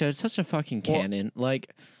gives a shit. It's such a fucking canon.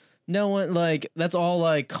 Like, no one, like, that's all,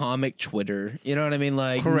 like, comic Twitter. You know what I mean?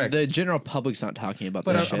 Like, Correct. the general public's not talking about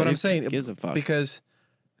But that I- shit. but I'm Who saying gives a fuck? because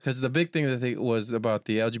the big thing that they was about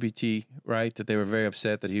the LGBT, right? That they were very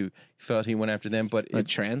upset that he felt he went after them, but the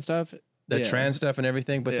trans stuff? the Yeah. trans stuff and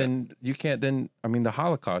everything. But Yeah. then you can't. Then I mean, the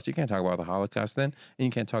Holocaust. You can't talk about the Holocaust then, and you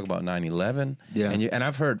can't talk about 9/11. Yeah. and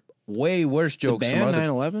I've heard way worse The jokes from band other.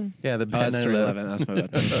 9/11? Yeah, the Oh, band that's 9/11. 3/11. That's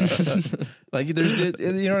my bad. Like there's, you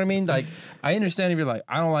know what I mean? Like I understand if you're like,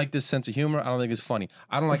 I don't like this sense of humor. I don't think it's funny.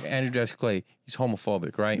 I don't like Andrew Dice Clay. He's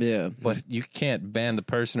homophobic, right? Yeah. But you can't ban the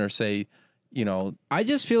person or say, you know, I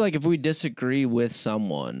just feel like if we disagree with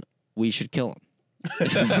someone, we should kill him.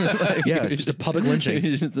 Yeah, just a public lynching.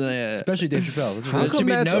 Yeah. Especially Dave Chappelle. That's How There what- come should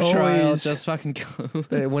be that's no trial, always- just fucking kill.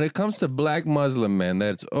 hey, when it comes to black Muslim men,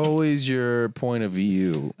 that's always your point of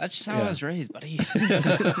view. That's just how I was raised, buddy.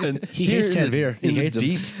 And He here hates in the- Tanvir. He in the hates him.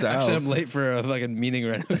 deep south. Actually, I'm late for a fucking meeting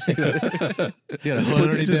right now. Just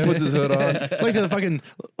puts his hood on. like the fucking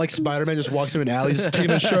like Spider-Man just walks through an alley, just taking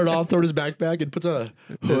his shirt off, throwing his backpack, and puts a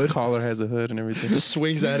His hood. collar has a hood and everything. Just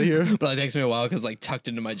swings out of here. But it takes me a while because like tucked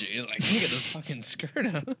into my jeans, like let me get this fucking skirt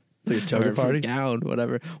out. Like a toga Or party. gown,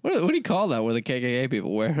 whatever. What do you call that? Where the KKK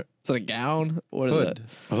people wear? Is it a gown? What is Hood.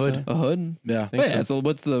 A hood. that? A hood? Yeah. think Wait, so.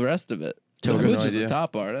 what's the rest of it? Toga. The hood's No just idea. the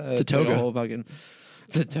top part. It's a toga. Like whole fucking.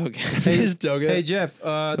 The toga. His toga. Hey Jeff,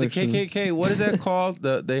 the KKK, what is that called?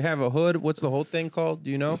 They have a hood. What's the whole thing called?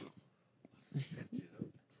 Do you know?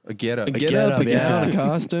 A get up. A get get up, up, a gown, yeah. a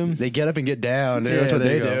costume. They get up and get down. Dude. Yeah, That's what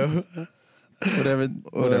there they you do. Whatever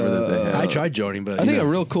that thing is. I tried joining, but I you think know. a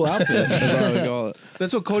real cool outfit. Is what I would call it.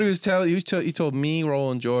 That's what Cody was telling. He told me,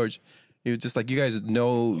 Roland George. He was just like, you guys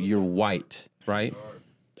know you're white, right?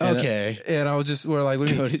 And, Okay. And I was just, we're like, what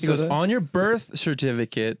do you mean? Cody He goes, said that? on your birth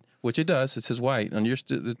certificate, which it does, it says white. On your,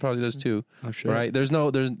 it probably does too. Oh, shit. Right?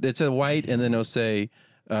 It says white, and then it'll say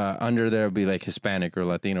under there will be like Hispanic or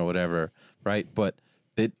Latino or whatever, right? But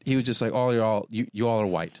he was just like, you all are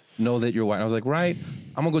white. Know that you're white. I was like, right.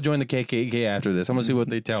 I'm gonna go join the KKK after this. I'm gonna see what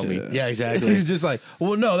they tell me. Yeah, exactly. He's just like,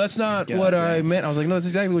 well, no, that's not God what damn. I meant. I was like, no, that's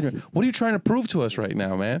exactly what you're. What are you trying to prove to us right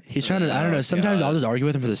now, man? He's trying to. I don't know. Sometimes God. I'll just argue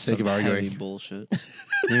with him for the sake of Some arguing. heavy bullshit.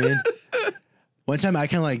 You know what I mean? One time I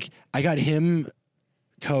kind of like I got him,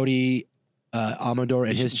 Cody, Amador,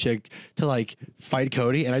 and his chick to like fight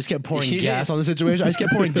Cody, and I just kept pouring You gas didn't- on the situation. I just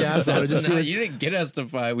kept pouring gas on it. That's Just not, to, you didn't get us to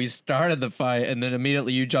fight. We started the fight, and then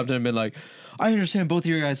immediately you jumped in and been like, I understand both of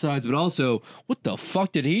your guys' sides, but also, what the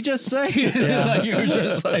fuck did he just say? Like, you were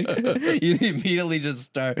just like, you immediately just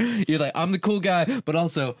start. You're like, I'm the cool guy, but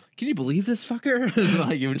also, can you believe this fucker?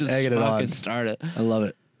 Like, you would just Egging it fucking on. start it. I love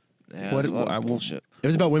it. Yeah, What- what, a lot I of will- bullshit. It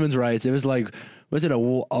was about women's rights. It was like, was it a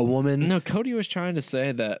woman? No, Cody was trying to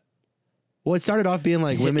say that Well, it started off being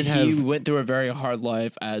like women he have went through a very hard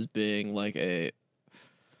life as being like a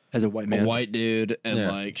as a white man. white dude and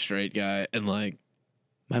Yeah. like straight guy and like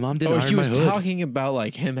My mom didn't. iron he my was hood. talking about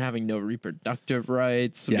like him having no reproductive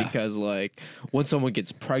rights Yeah. because like when someone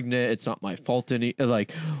gets pregnant, it's not my fault any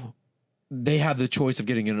like they have the choice of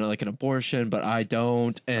getting like an abortion, but I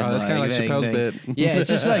don't. And Oh, that's kind of like Chappelle's bit. Yeah, it's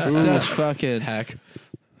just like such fucking Heck.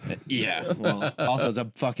 yeah. Well, also it's a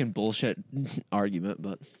fucking bullshit argument,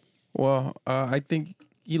 but Well, I think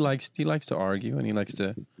he likes to argue, and he likes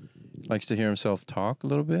to hear himself talk a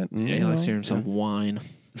little bit. and, yeah, he you likes know, hearing himself whine.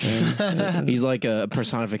 He's like a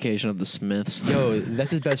personification of the Smiths. Yo,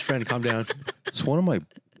 that's his best friend. Calm down. It's one of my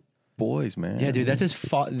boys, man. Yeah, dude, that's his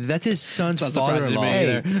that's his son's Not surprised to father-in-law. me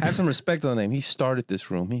Hey, either. have some respect on the name. He started this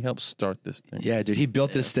room. He helped start this thing. Yeah, dude, he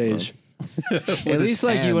built this stage. At least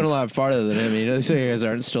like you went a lot farther than him. You know, so you guys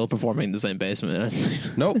aren't still performing in the same basement.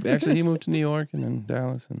 Nope. Actually, he moved to New York and then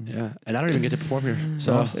Dallas. And Yeah, and I don't even get to perform here.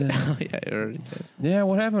 So Austin. yeah, you already did. Yeah,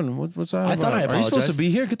 what happened? What's that? I thought about? I Are you supposed to apologized.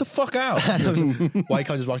 be here? Get the fuck out. White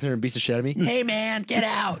Con just walked in there and beats the shit out of me. Hey man, get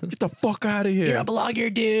out! Get the fuck out of here. You're a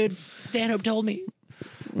blogger, dude. Stanhope told me.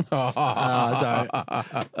 Sorry.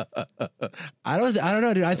 I don't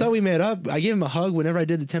know, dude. I thought we made up. I gave him a hug whenever I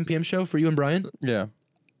did the 10 p.m. show for you and Brian. Yeah.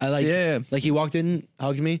 I like, Yeah. like he walked in,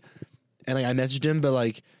 hugged me, and like I messaged him, but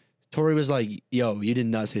like Tori was like, "Yo, you did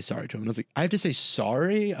not say sorry to him." And I was like, "I have to say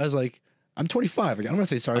sorry." I was like, "I'm 25. Like I don't want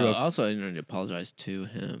to say sorry." to Also, I didn't apologize to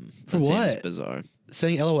him. For That what? seems bizarre.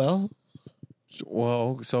 saying LOL.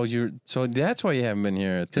 Well, so that's why you haven't been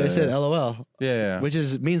here. At the, I said LOL, yeah. which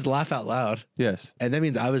means laugh out loud, Yes. and that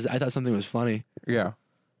means I thought something was funny. Yeah.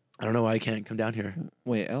 I don't know why I can't come down here.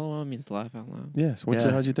 Wait, LOL means laugh out loud. Yes. Yeah.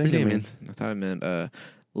 How'd you think What do it you meant? I thought it meant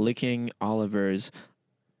licking Oliver's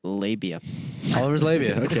labia. Oliver's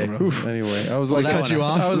labia. Okay. Anyway, I was Well, like, that cut you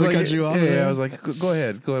off? I was That like, cut you off? Yeah, I was like, go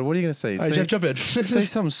ahead. What are you gonna say? All right, say, Jeff, jump in. say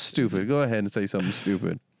something stupid. Go ahead and say something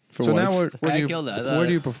stupid. For so now once. where do I you killed that. where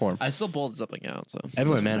do you perform? I still pulled something out. So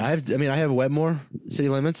Everywhere, man. I have Wetmore City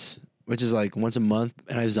Limits, which is like once a month,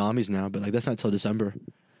 and I have Zombies now, but like that's not till December.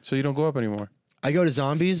 So you don't go up anymore. I go to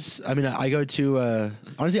Zombies. I mean, I go to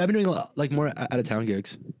honestly, I've been doing like more out of town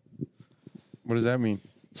gigs. What does that mean?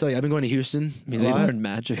 So like, I've been going to Houston. he's a lot. learned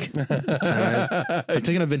magic. I'm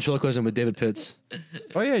picking up ventriloquism with David Pitts.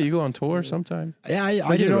 Oh yeah, you go on tour sometime. Yeah, I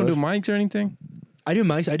But do. you don't road. do mics or anything. I do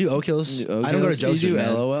mics. I do Oak Hills. I don't go to Jokesters. You do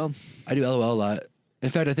man. LOL. I do LOL a lot. In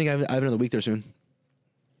fact, I think I have another week there soon.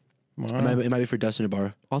 Wow. It might be for Dustin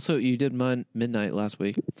Ibarra. Also, you did mine midnight last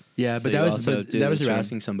week. Yeah, So but you that was also do that was this through room.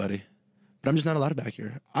 asking somebody. But I'm just not allowed back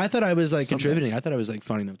here. I thought I was like Someday. contributing. I thought I was like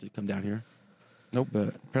funny enough to come down here. Nope.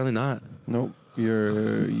 But apparently not. Nope.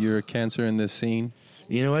 You're a cancer in this scene.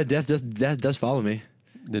 You know what? Death does follow me.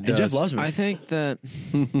 It And Jeff does. loves me. I think that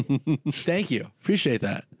Thank you. Appreciate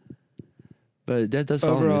that. But death does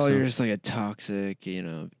follow overall, me. you're So. just like a toxic,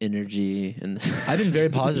 energy. And I've been very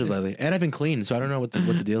positive lately, and I've been clean, so I don't know what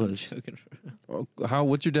the deal is.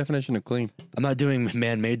 What's your definition of clean? I'm not doing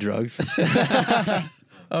man-made drugs.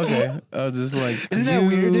 Okay. I was just like, Isn't that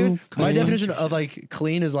weird, dude? My clean? definition of like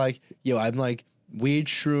clean is like, yo, I'm like weed,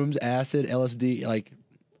 shrooms, acid, LSD. Like,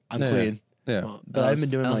 I'm Yeah. clean. Yeah. But I've been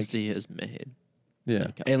doing, like- LSD is made. Yeah.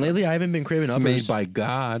 And lately, I haven't been craving uppers. Made by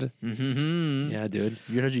God. Mm-hmm. Yeah, dude.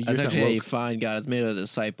 You're That's not actually how you woke. find God. It's made of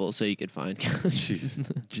disciples, so you could find God. Gee,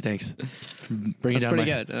 thanks. Bringing That's down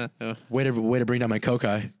pretty my good. way to bring down my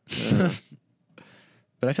cocaine.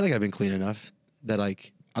 But I feel like I've been clean enough that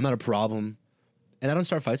like I'm not a problem, and I don't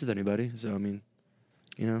start fights with anybody. So I mean,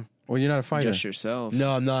 you know, Well, you're not a fighter. Just yourself.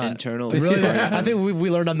 no, I'm not. Internally. Really, I think we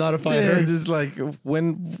learned I'm not a fighter. Yeah, just like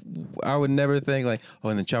when I would never think like, oh,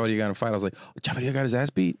 and then Chavadilla got in a fight. I was like, oh, Chavadilla got his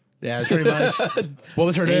ass beat. Yeah, pretty much. What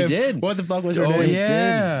was her He name? did. What the fuck was her Oh name?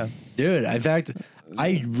 yeah, Dude. In fact,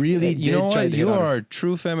 I really you did know try what? to You hit on her. are a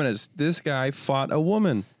true feminist. This guy fought a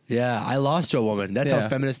woman. Yeah, I lost to a woman. That's Yeah. how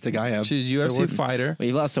feministic I am. She's a UFC fighter. Well,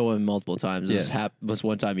 you've lost a woman multiple times. This Yes. was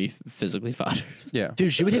one time you physically fought her. Yeah.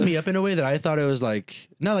 Dude, she would hit me up in a way that I thought it was like,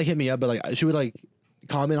 not like hit me up, but like she would like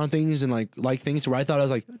comment on things and like things where I thought I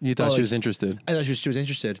was like, You thought oh, she was interested. I thought she was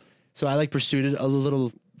interested. So I like pursued it a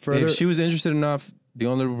little further. If she was interested enough, the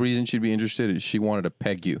only reason she'd be interested is she wanted to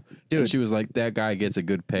peg you. Dude. And she was like, that guy gets a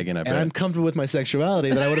good pegging, I bet. and I'm comfortable with my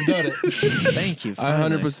sexuality that I would have done it. Thank you. I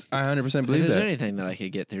 100%, If believe there's that. anything that I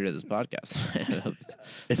could get through to this podcast,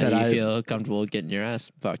 It's that that you I- feel comfortable getting your ass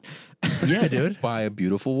fucked Yeah, dude. By a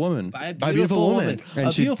beautiful woman. by a By a beautiful woman. And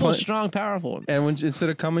a she'd beautiful, punch- strong, powerful woman. And when instead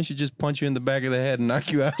of coming, she'd just punch you in the back of the head and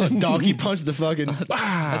knock you out. Just donkey punch the fucking.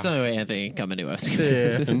 That's the only way Anthony can come into us.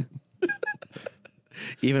 Yeah.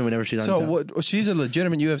 Even whenever she's on So top. what? She's a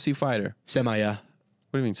legitimate UFC fighter. Semi, yeah.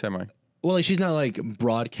 What do you mean semi? Well, like she's not like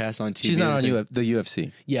broadcast on TV. She's not or on anything. the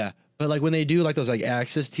UFC. Yeah, but like when they do like those like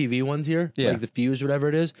Access TV ones here, Yeah. like the Fuse, whatever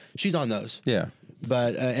it is, she's on those. Yeah.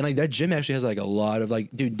 But and like that gym actually has like a lot of like,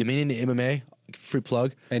 dude, Dominion MMA, like, free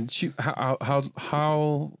plug. And she how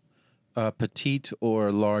petite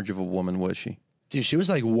or large of a woman was she? Dude, she was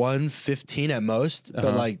like 115 at most, but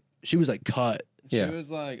Uh-huh. like she was like cut. Yeah. She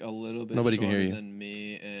was like a little bit Nobody can hear shorter you. than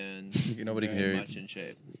me and Nobody can very hear you. much in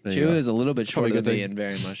shape. There She you go. was a little bit Probably shorter a than good me thing. and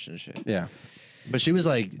very much in shape. Yeah. But she was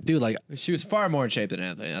like, dude, like She was far more in shape than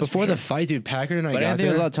Anthony. That's before for the sure. fight, dude, Packard and I But got Anthony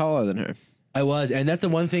there. was a lot taller than her. I was, and that's the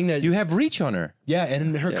one thing that You have reach on her. yeah,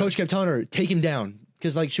 and her Yeah. coach kept telling her take him down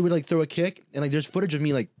because like she would like throw a kick and like there's footage of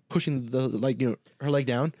me like pushing the like her leg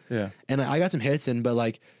down. Yeah. And I got some hits and but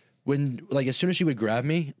like when like as soon as she would grab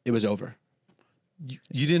me, it was over.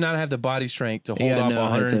 You did not have the body strength to hold Yeah, up no, a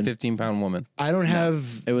I didn't. 115-pound woman. I don't have.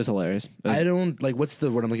 It was hilarious. It was, I don't like. What's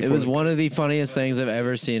the word I'm looking it for? was one of the funniest things I've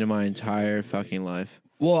ever seen in my entire fucking life.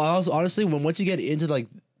 Well, I was, honestly, once you get into like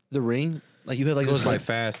the ring, like you have like It goes this by like,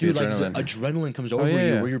 fast, the dude. Like adrenaline. adrenaline comes over yeah,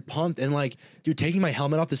 you, yeah. where you're pumped and like, dude, taking my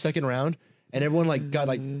helmet off the second round, and everyone like got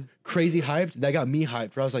like crazy hyped. That got me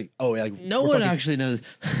hyped. Where I was like, oh, yeah, like No we're one fucking- actually knows.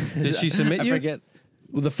 Did she submit I you? forget.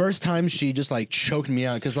 Well, the first time she just like choked me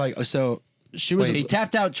out because like so she was He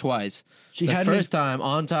tapped out twice. She the had first time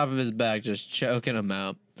on top of his back, just choking him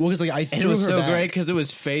out. well because like I threw And it was her so back. great because it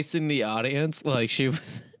was facing the audience. Like she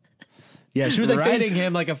was Yeah, she was like riding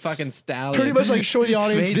him like a fucking stallion. pretty much like showing the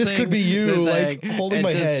audience this could be you, the like thing, holding and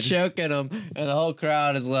my just head. choking him, and the whole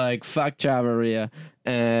crowd is like, "Fuck Chavaria."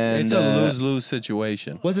 And It's a lose-lose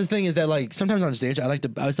situation. What's the thing is that like sometimes on stage I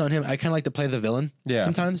was telling him I kind of like to play the villain. Yeah.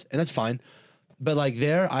 Sometimes, and that's fine. But like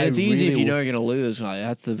there, And it's easy if you know really- you're gonna lose. Like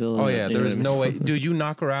that's the villain. Oh yeah, You know there what is I mean? no way, dude. You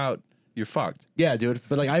knock her out, you're fucked. Yeah, dude.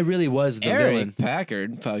 But like I really was the Eric villain.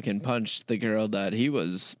 Packard fucking punched the girl that he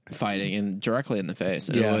was fighting in directly in the face.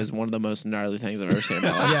 And Yeah. It was one of the most gnarly things I've ever seen in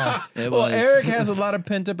my life. Yeah. It Well, was, Eric has a lot of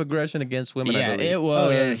pent-up aggression against women. I Yeah, believe. it was. Oh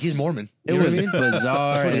yeah, he's Mormon. It You know was what I mean?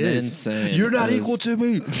 bizarre what it and is. insane. You're not It was- equal to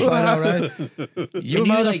me. I know, right? You And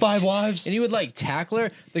my you, other like, 5 wives. And he would like tackle her.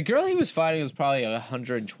 The girl he was fighting was probably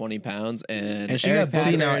 120 pounds, and she Eric got-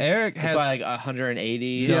 See, now Packard Eric is has probably like 180.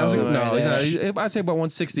 Yeah, something no, like he's that. not. I'd say about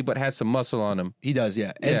 160, but has some muscle on him. He does,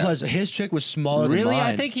 yeah. And Yeah. plus, his chick was smaller than Really, mine.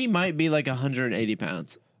 I think he might be like 180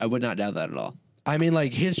 pounds. I would not doubt that at all. I mean,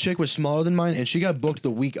 like his chick was smaller than mine, and she got booked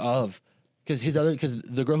the week of because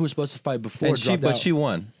the girl who was supposed to fight before And she, dropped but out. she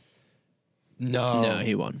won. no, No,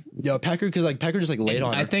 he won. Yo, Packard, because like Packard just like laid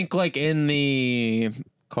on her. I think like in the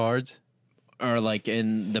Cards. or like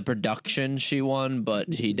in the production she won, but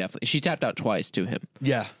she tapped out twice to him.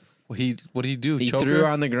 yeah, Well, what did he do? He Choke threw her? her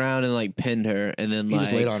on the ground and like pinned her, and then He like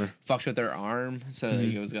just laid on her. fucked with her arm. So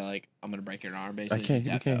he was gonna like, I'm gonna break your arm. I Basically, can't. She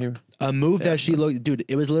You tapped can't out. hear. a move that she looked, dude.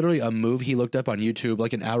 It was literally a move he looked up on YouTube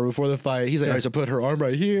like an hour before the fight. He's like, all right, so put her arm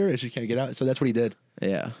right here, and she can't get out. So that's what he did.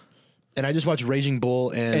 Yeah, And I just watched Raging Bull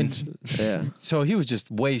and yeah, So he was just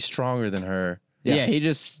way stronger than her. yeah. He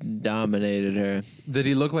just dominated her. Did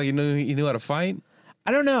he look like he knew how to fight?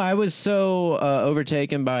 I don't know. I was so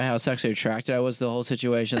overtaken by how sexually attracted I was to the whole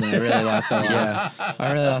situation that I really lost a lot. Yeah,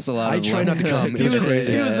 I really lost a lot. I of tried not to come. He was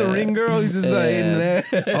crazy. He was the ring girl. He's just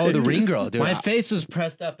like, oh, the ring girl, dude. My face was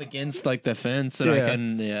pressed up against like the fence, and I Yeah.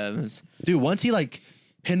 couldn't. Yeah, it was. Dude, once he like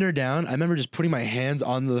pinned her down, I remember just putting my hands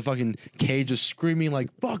on the fucking cage, just screaming like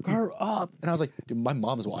 "fuck her up," and I was like, "Dude, my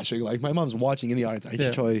mom's watching. Like, my mom's watching in the audience. I Yeah.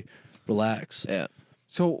 should totally relax." Yeah.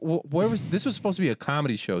 So where was this? Was supposed to be a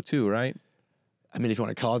comedy show too, right? I mean, if you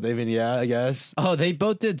want to call it, even yeah, I guess. Oh, they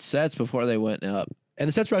both did sets before they went up. And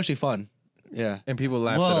the sets were actually fun. Yeah, And people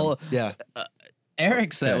laughed Well, at him. yeah.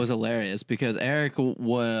 Eric's set Okay. was hilarious because Eric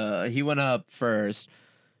he went up first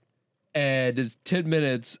and did 10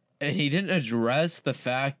 minutes, and he didn't address the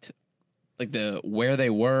fact like the where they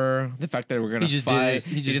were, the fact that they were gonna He just did fight. his-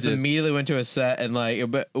 He just immediately went to a set and like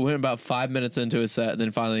went about 5 minutes into a set, and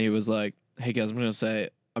then finally he was like, "Hey guys, I'm gonna say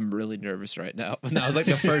I'm really nervous right now." And that was like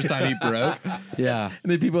the first time he broke. Yeah.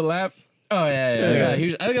 And then people laugh. Oh yeah.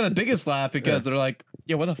 Yeah. I got the biggest laugh because they're like,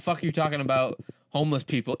 "Yeah, what the fuck are you talking about? Homeless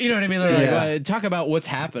people?" You know what I mean? They're like, Yeah. talk about what's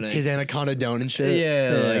happening. His anaconda don't and shit.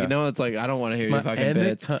 Yeah, Yeah. like no, it's like I don't want to hear My your fucking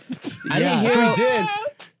bits. I Yeah, didn't hear. he did.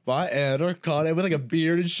 My anaconda with like a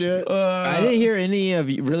beard and shit. I didn't hear any of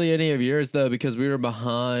yours though because we were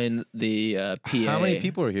behind the PA. How many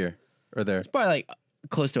people are here? Or there? Probably like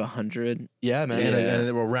close to 100. Yeah, man. And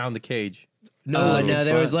they were around the cage. No, like, no, in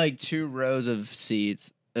there was front. like 2 rows of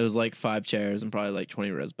seats. It was like 5 chairs and probably like 20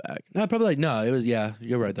 rows back, No, probably like no. It was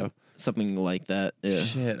you're right though. something like that. Yeah.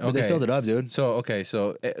 Shit. But they filled it up, dude. So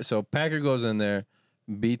Packard goes in there,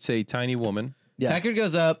 beats a tiny woman. Yeah. Packard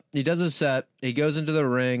goes up. He does his set. He goes into the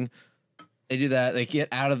ring. They do that. They get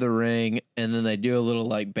out of the ring, and then they do a little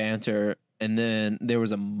like banter. And then there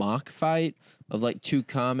was a mock fight of like 2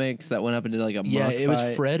 comics that went up and did like a Yeah, mock it fight.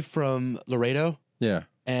 was Fred from Laredo Yeah.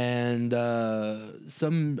 and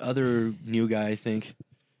some other new guy, I think.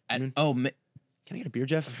 Can Can I get a beer,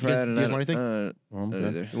 Jeff? Fred you and guys I want anything?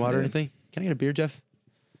 either. Water or anything? Can I get a beer, Jeff?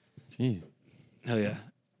 Jeez. Hell yeah.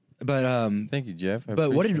 But Thank you, Jeff. I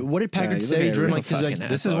but appreciate it. what did Packard you say look during real like his like? fucking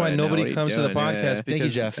This is asshole why right now. nobody What are you comes to the doing? podcast Yeah. because Thank you,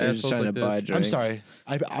 Jeff. You're just assholes trying like to buy this. drinks. I'm sorry.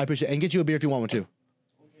 I appreciate it. And get you a beer if you want one too.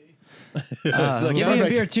 Give me a Perfect.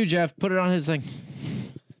 beer too, Jeff. Put it on his thing.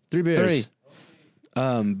 3 beers. 3.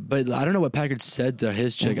 But I don't know what Packard said to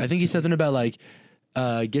his chick. I think he said something about like,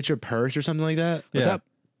 get your purse or something like that. What's Yeah. up?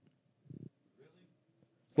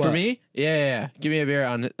 For What? me? Yeah. Give me a beer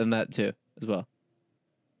on that too as well.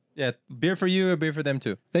 Yeah, beer for you, a beer for them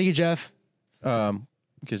too. Thank you, Jeff.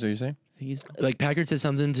 Okay, so you're saying? Like Packard said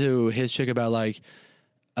something to his chick about like,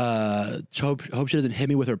 hope she doesn't hit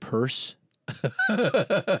me with her purse.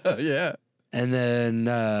 Yeah. And then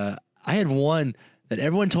I had one that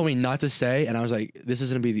everyone told me not to say, and I was like, this is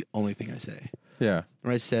gonna be the only thing I say. Yeah.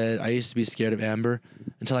 Where I said I used to be scared of Amber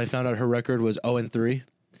until I found out her record was 0-3,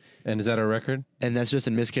 And is that a record? and that's just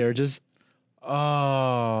in miscarriages.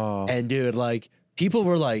 Oh. And dude, like people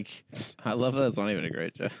were like, I love that. It's not even a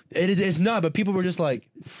great joke. it's not, but people were just like,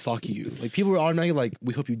 fuck you. Like people were automatically like,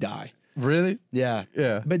 we hope you die. Really? Yeah.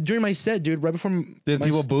 Yeah. But during my set, dude, right before Did my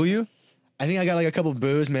people boo you? I think I got like a couple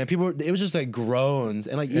boos, man. People, it was just like groans,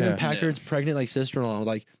 and like even Yeah. Packard's pregnant like sister-in-law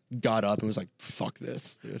like got up and was like, "Fuck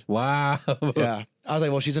this, dude." Wow. Yeah, I was like,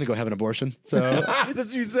 "Well, she's gonna go have an abortion." So That's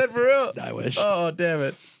what you said for real. I wish, Oh, damn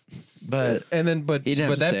it. but And then, but He didn't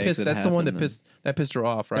have that sex, pissed. it That's the one that happened pissed her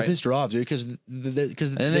off, I right? pissed her off, dude, because And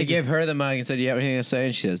then they gave her the mic and said, "You have anything to say?"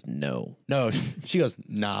 And she says, "No." no. She goes,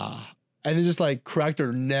 "Nah," and then just like cracked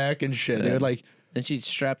her neck and shit, Yeah. dude. Like, Then she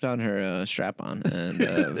strapped on her strap on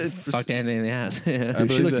and fucked Anthony in the ass. Yeah.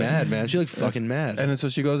 dude, she believe looked that. mad, man. She looked fucking mad. And then so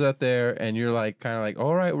she goes out there, and you're like, kind of like,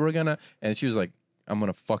 all right, we're gonna. And she was like, I'm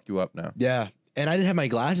gonna fuck you up now. Yeah, and I didn't have my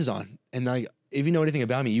glasses on, and like. If you know anything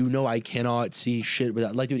about me, you know I cannot see shit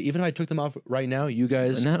without. Like, dude, even if I took them off right now, you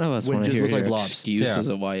guys None of us would want to just hear look like your blobs. excuses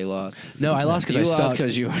Yeah. of why you lost. No, I lost because You I lost sucked.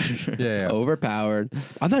 because you were Yeah. overpowered.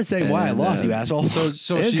 I'm not saying why I And, lost, you asshole. So It's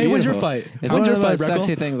she. hey, when's your beautiful. fight? It's When's one your of the fight, most Breckle?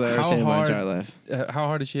 sexy things I've ever How seen in my hard- entire life. How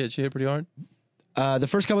hard did she hit? She hit pretty hard. The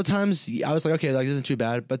first couple of times, I was like, okay, like this isn't too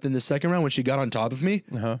bad. But then the second round, when she got on top of me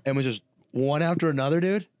Uh-huh. and was just one after another,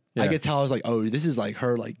 dude, I Yeah. could tell I was like, oh, this is like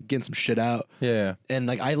her like getting some shit out. Yeah. And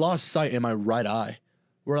like I lost sight in my right eye,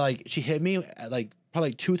 where like she hit me at, like probably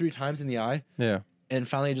like 2-3 times in the eye, Yeah. and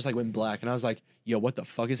finally it just like went black. And I was like, yo, what the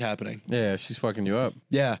fuck is happening? Yeah. She's fucking you up.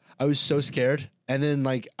 Yeah, I was so scared. And then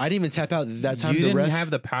like I didn't even tap out that time. You the didn't ref, have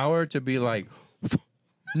the power to be like,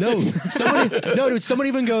 no, someone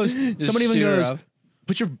even goes, someone even shoot her goes, up.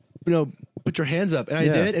 put your hands up, and I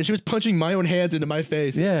Yeah. did, and she was punching my own hands into my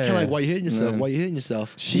face. Yeah, kind of yeah. like, why you hitting yourself? Yeah. Why you hitting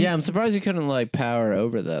yourself? Yeah, I'm surprised you couldn't like power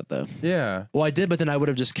over that though. yeah. Well, I did, but then I would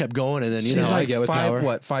have just kept going, and then you know She's how I like get with five, power.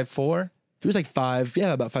 what, 5'4"? If it was like 5,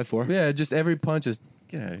 yeah, about 5'4". Yeah, just every punch is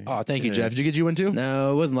get out of here. Oh, thank you, Yeah. Jeff. Did you get you one too?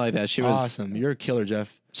 No, it wasn't like that. She was Awesome. You're a killer,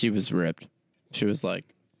 Jeff. she was ripped. She was like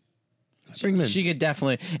Bring him in. she could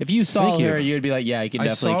definitely if you saw Thank you. her, you'd be like, yeah, you could I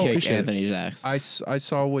definitely saw- kick appreciate it. Anthony's ass. I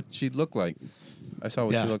saw what she looked like. I saw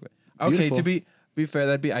what Yeah. she looked like. Okay, Beautiful. to be fair,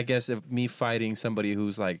 that'd be I guess if me fighting somebody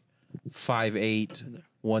who's like 5'8",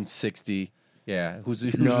 160, yeah, who's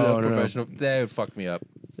No, a no. professional, that would fuck me up.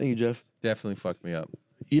 Thank you, Jeff. Definitely fuck me up.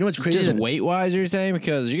 You know what's crazy? Just is that- weight wise, you're saying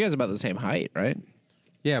because you guys are about the same height, right?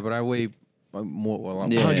 Yeah, but I weigh more. Well,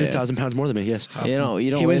 I'm Yeah. 100,000 pounds more than me. Yes. You don't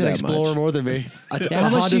He weigh weighs an that Explorer much. more than me. Yeah, how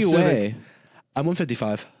much do you weigh? I'm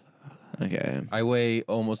 155. Okay. I weigh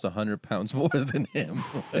almost 100 pounds more than him.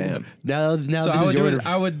 Damn. Now So this I is would your do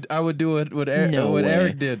it. I would do it. What Eric, No what way.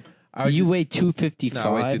 Eric did. I would You just- weigh 255.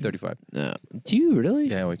 No, I weigh 235. No. Do you really?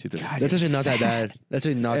 Yeah, I weigh 235. That's actually not that bad. That's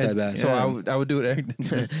actually not that bad. So I would do it. Eric did.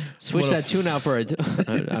 Just Switch what a that tuna out for a.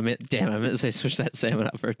 I meant to say switch that salmon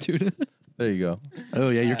out for a tuna. There you go. Oh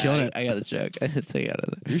yeah, you're killing it. I got a joke. I had to take it out of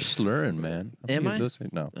there. You're slurring, man. Am I?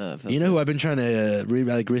 No. You know who I've been trying to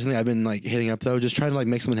recently? I've been like hitting up though, just trying to like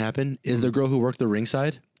make something happen. Is the girl who worked the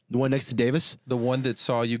ringside, the one next to Davis? The one that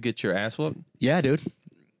saw you get your ass whooped. Yeah, dude.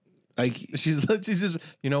 Like, She's just.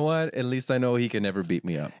 You know what? At least I know he can never beat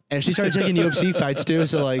me up. and she started taking UFC fights too.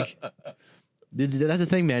 So like, that's the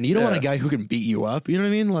thing, man. You don't want a Yeah. guy who can beat you up. You know what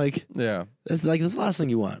I mean? Like, Yeah. that's the last thing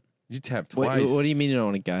you want. You tapped Wait, twice. what do you mean you don't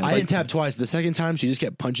want a guy? I didn't tap twice. The second time, she just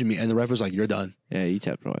kept punching me, and the ref was like, "You're done," Yeah, you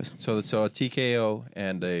tapped twice. So a TKO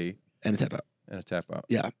and a and a tap out. tap out.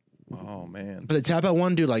 Yeah, Oh man. but the tap out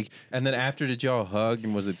one, dude, like And then after, did y'all hug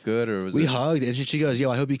and was it good or was we it? hugged, and she goes, "Yo,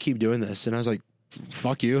 I hope you keep doing this," and I was like,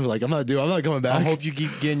 "Fuck you!" Like I'm not coming back. I hope you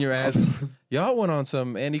keep getting your ass. Y'all went on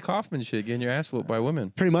some Andy Kaufman shit, getting your ass whooped by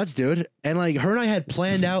women. Pretty much, dude. And like her and I had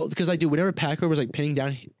planned out because like, dude, whenever Packer was like pinning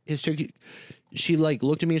down his chick, she like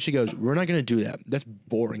looked at me and she goes, "We're not gonna do that. That's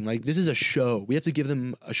boring. Like this is a show. We have to give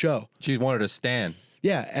them a show." She wanted to stand.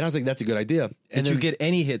 Yeah, and I was like, "That's a good idea." And Did you then- get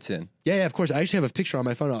any hits in? Yeah, of course. I actually have a picture on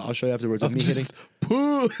my phone. I'll show you afterwards of me hitting. Just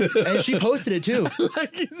poo. And she posted it too.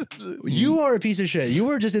 Like You are a piece of shit. You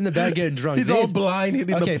were just in the back getting drunk. he's They- all blind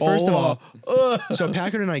hitting Okay, the pole. first of all, so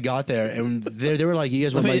Packard and I got there, and they were like, "You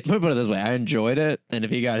guys were Let me like, put it this way: I enjoyed it, and if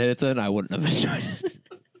he got hits in, I wouldn't have enjoyed it.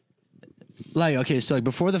 like, okay, so like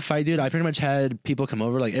before the fight, dude, I pretty much had people come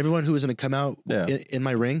over, like everyone who was gonna come out Yeah. in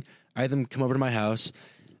my ring. I had them come over to my house,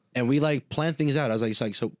 and we like planned things out. I was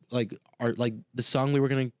like, so like our like the song we were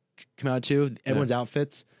gonna come out to, everyone's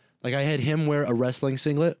outfits. Like I had him wear a wrestling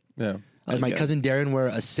singlet. Yeah. I had my cousin Darren wear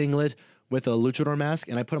a singlet with a luchador mask,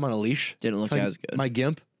 and I put him on a leash. Didn't look Like, as good. My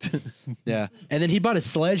gimp. Yeah. And then he bought a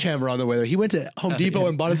sledgehammer on the way there. He went to Home Depot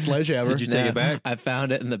and bought a sledgehammer. Did you take it back? I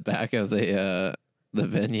found it in the back of the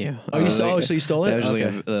venue. Oh, you saw? So you stole it? There was just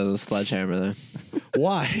Okay. like there was a sledgehammer there.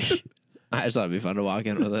 Why? I just thought it'd be fun to walk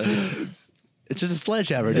in with it. It's just a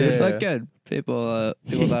sledgehammer, dude. Yeah. Look good. People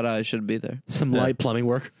thought I should be there. Some light plumbing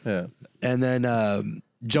work. Yeah. And then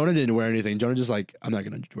Jonah didn't wear anything. Jonah just like, I'm not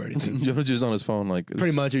going to wear anything. Jonas just on his phone, like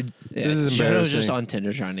Pretty much, dude. Yeah, This is Jonah was just embarrassing. on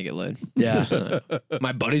Tinder trying to get laid. Yeah.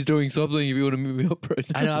 My buddy's doing something. If you want to meet me up right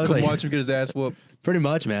now. I know. I was Come like, watch him get his ass whooped. pretty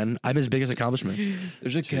much, man. I'm his biggest accomplishment.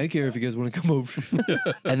 There's a cake here if you guys want to come over.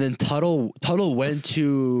 And then Tuttle went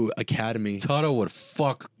to Academy. Tuttle would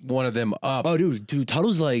fuck one of them up. Oh, dude,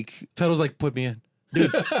 Tuttle's like, Tuttle's like, put me in.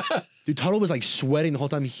 dude, Tuttle was like sweating the whole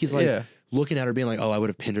time. He's like Yeah. looking at her, being like, "Oh, I would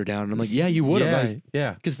have pinned her down." And I'm like, "Yeah, you would have." Yeah. Like,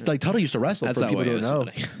 Yeah. because like Tuttle used to wrestle. That's for not people why who he was don't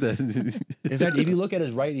know. sweating. In fact, if you look at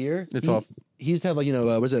his right ear, It's he, off. He used to have like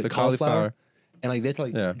was it The cauliflower? cauliflower. And like they had to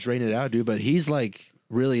like Yeah. drain it out, dude. But he's like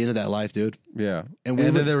really into that life, dude. Yeah. And And, we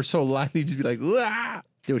then would- they were so light, he'd just be like, "Wah!"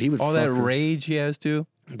 Dude, he would all fuck that her. rage he has too.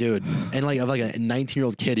 dude. And like of like a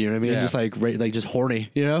 19-year-old kid, you know what I mean? Yeah. Just like like just horny,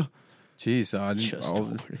 you know? Jeez, I Just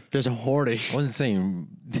Just horny. wasn't saying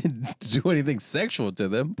do anything sexual to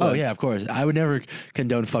them. Oh but yeah, of course. I would never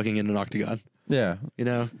condone fucking in an octagon. Yeah. You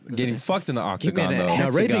know? Getting fucked in the Keep octagon it though. at- Now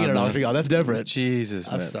Hexagon, raping in an though. octagon, that's different. Jesus,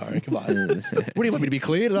 I'm man. sorry. Come on. What do you want me to be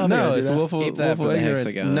clean? I'm not No, gonna do it's that. willful, Keep that willful for the ignorance.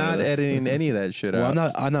 hexagon, Not brother. editing any of that shit Well,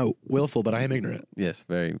 out. I'm not willful, but I am ignorant. Yes,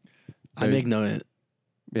 very. I'm very- ignorant.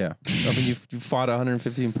 Yeah. I mean, you fought a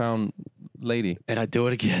 115-pound lady. And I do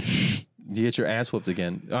it again. You get your ass whooped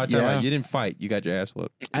again. Oh, I tell you Yeah. what, you didn't fight. You got your ass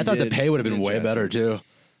whooped. I thought the did. pay would have been You way did, better Jasper. too.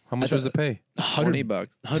 How much I was the pay? $20.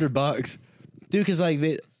 $100, dude. Because like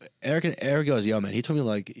Eric goes, "Yo, man," he told me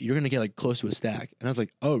like you're gonna get like close to a stack, and I was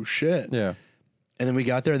like, "Oh shit!" Yeah. And then we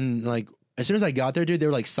got there, and like as soon as I got there, dude, they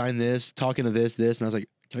were like, "Sign this, talking to this," and I was like,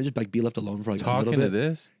 "Can I just like be left alone for like a Talking little to bit?"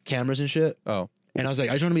 this? Cameras and shit. Oh. And I was like,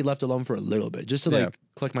 I just want to be left alone for a little bit, just to like Yeah.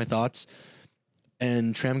 collect my thoughts.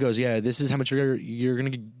 And Tram goes, "Yeah, this is how much you're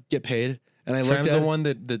gonna get paid." And I looked Tram's at the one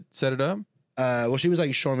that set it up? well, she was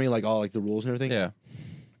like showing me like all like the rules and everything. Yeah.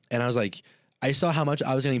 And I was like, I saw how much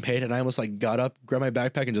I was getting paid, and I almost like got up, grabbed my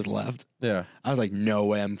backpack, and just left. Yeah. I was like, no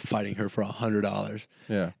way, I'm fighting her for $100.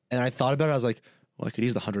 Yeah. And I thought about it. I was like, well, I could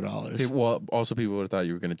use the $100. Well, also people would have thought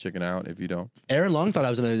you were going to chicken out if you don't. Aaron Long thought I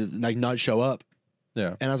was gonna like not show up,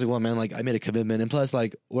 Yeah. and I was like, well, man, like I made a commitment, and plus,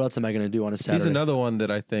 like, what else am I gonna do on a Saturday? He's another one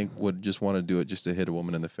that I think would just want to do it just to hit a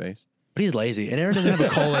woman in the face. But he's lazy, and Aaron doesn't have a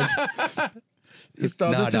colon. This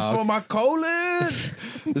Nah, is dog. for my colon.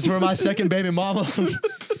 This is for my second baby mama.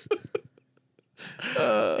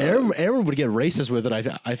 Aaron would get racist with it.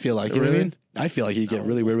 I feel like, you know what I Really? mean? I feel like he'd get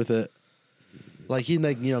really weird with it. Like he'd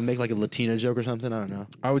make like a Latina joke or something. I don't know.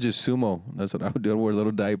 I would just sumo. That's what I would do. I'd wear a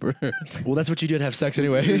little diaper. Well, that's what you did. Have sex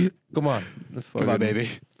anyway. Come on. Let's Come on, fucking- baby.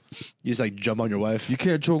 You just like jump on your wife. You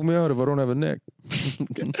can't choke me out if I don't have a neck.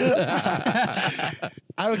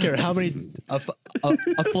 I don't care how many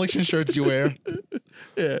affliction shirts you wear.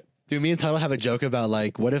 Yeah. Dude, me and Tuttle have a joke about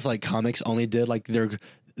like, what if like comics only did like their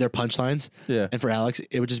punchlines? Yeah. And for Alex,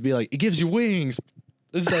 it would just be like, it gives you wings.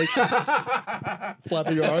 It's like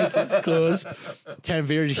flapping your arms, it's close.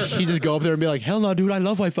 Tanvir, he just go up there and be like, hell no, dude, I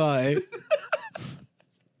love Wi-Fi.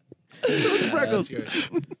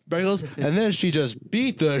 Breckles. And then she just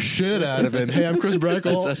beat the shit out of him. Hey, I'm Chris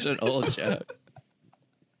Breckle. That's such an old joke.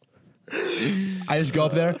 I just go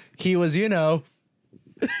up there. He was, just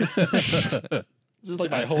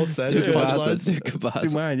like my whole set. Just punchlines. Do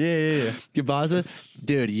mine. Yeah. Gabaza,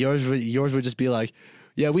 dude, yours would just be like,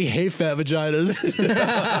 yeah, we hate fat vaginas.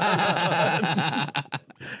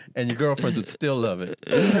 And your girlfriends would still love it.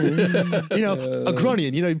 A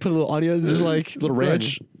grunion. You put a little onion, just like a little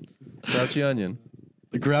ranch. Grouchy onion.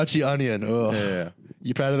 The grouchy onion. Oh, Yeah.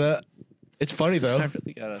 you proud of that? It's funny though. I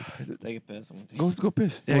really gotta take a piss. Go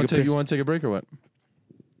piss. Yeah, You go piss. want to take a break or what?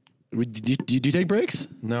 Do you take breaks?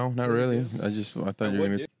 No, not really. I thought you were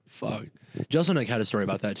gonna. Fuck. Justin had a story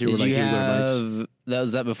about that too. Did where, you he would go to breaks. have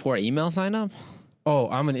was that before email sign up? Oh,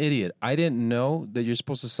 I'm an idiot. I didn't know that you're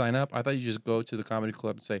supposed to sign up. I thought you just go to the comedy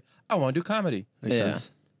club and say, I want to do comedy. Makes Yeah.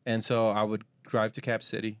 sense. And so I would drive to Cap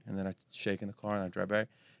City, and then I'd shake in the car, and I'd drive back.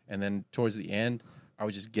 And then towards the end, I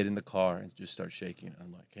would just get in the car and just start shaking.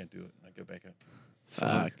 I'm like, can't do it. And I go back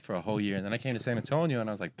up for a whole year. And then I came to San Antonio, and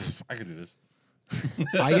I was like, I could do this.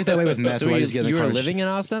 I get that way with meth. So where I you, just get in the you car were and living in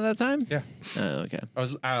Austin at that time? Yeah. Oh, okay.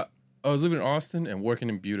 I was living in Austin and working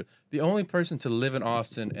in Buda. The only person to live in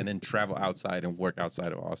Austin and then travel outside and work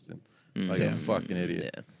outside of Austin. Like a fucking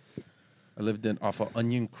idiot. Yeah. I lived off of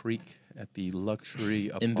Onion Creek at the luxury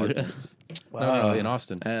In Buda? apartments. No, in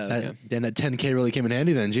Austin. Oh, okay. Then that 10K really came in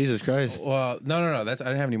handy then. Jesus Christ. Well, no. I didn't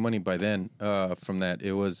have any money by then. From that,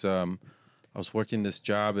 it was I was working this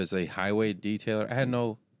job as a highway detailer. I had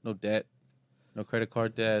no debt, no credit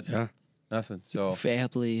card debt, Yeah. nothing. So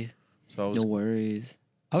Family, I was no worries.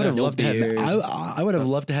 I would have No loved to have beard. I would have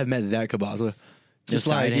loved to have met that Kabaza. Just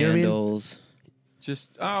no like, side you know what I mean? handles.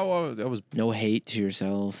 just that was No hate to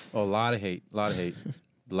yourself. a lot of hate, lot of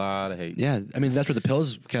hate. Yeah, I mean that's where the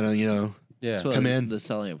pills kind of Yeah, That's what Come in. the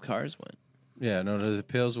selling of cars went. yeah. No, the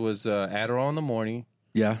pills was Adderall in the morning,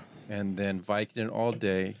 yeah. and then Vicodin all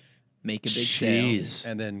day, Make a big sale. Jeez.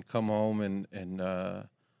 and then come home and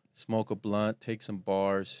smoke a blunt, take some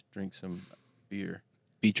bars, drink some beer,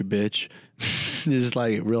 Beat your bitch. Just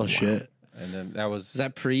like real shit. and then that was Is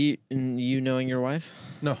that pre you knowing your wife?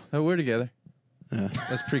 no. We're together. Yeah.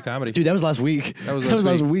 That's pre-comedy. Dude, that was last week. That was last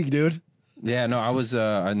last week, dude. Yeah, no, I was,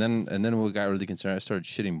 and then we got really concerned. I started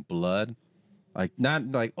shitting blood, like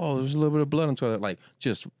not like there's a little bit of blood on the toilet, like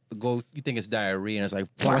just go. You think it's diarrhea, and it's like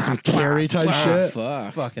Like some carry type Oh, shit.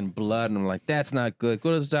 fuck. fucking blood, and I'm like, that's not good.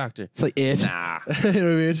 Go to the doctor. It's like it. Nah, You know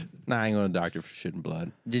what I mean? I ain't going to the doctor for shitting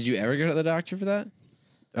blood. Did you ever go to the doctor for that?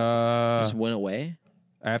 Just went away?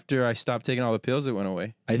 After I stopped taking all the pills, it went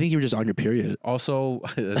away. I think you were just on your period. Also,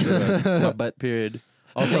 that's my butt period.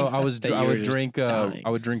 Also, I that you were just dying. I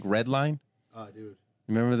would drink Red Line. Oh, dude.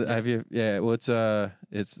 Remember that? Have you? Yeah. Well,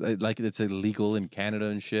 it's like it's illegal in Canada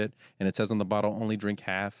and shit, and it says on the bottle only drink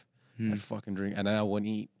half. I'd fucking drink, and I wouldn't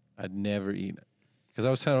eat. I'd never eat because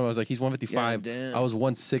I was telling him I was like, he's 155. Goddamn. I was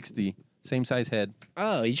 160, same size head.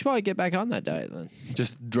 Oh, you should probably get back on that diet then.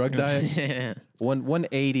 Just drug diet. Yeah.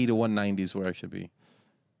 180 to 190 is where I should be.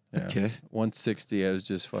 Yeah. Okay. 160. I was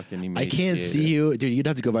just fucking I emaciated. can't see you. Dude, you'd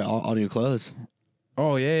have to go buy all new clothes.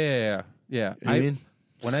 Oh yeah. You know what I mean?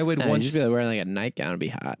 When I weighed Nah, one, you just be like wearing like a nightgown and be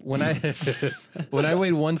hot. when I when I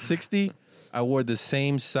weighed 160, I wore the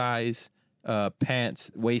same size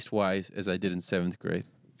pants waist wise as I did in 7th grade.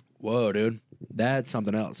 Whoa, dude. That's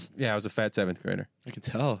something else. Yeah, I was a fat 7th grader. I can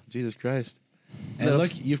tell. Jesus Christ. And Little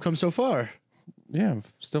look, you've come so far. Yeah, I'm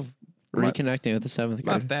still not, Reconnecting with the 7th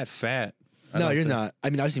not grade. that fat. I No, don't you're think. not. I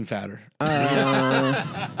mean, I've seen fatter.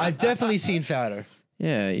 Uh, I've definitely seen fatter.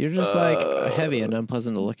 yeah, you're just like heavy and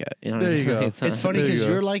unpleasant to look at. You know what There I you mean? go. It's funny There you because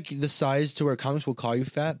go. you're like the size to where comics will call you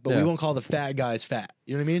fat, but we Yeah. won't call the fat guys fat.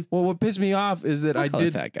 You know what I mean? Well, what pissed me off is that We'll I call it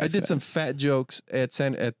did fat guys I did fat. some fat jokes at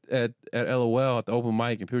LOL at the open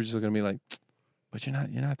mic, and people were just looking at me like, "But you're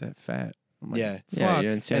not that fat." I'm like, Yeah. Yeah, fuck.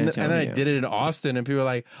 you're in San and then I Antonio. did it in Austin, and people were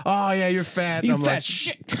like, "Oh yeah, you're fat." You and I'm fat like,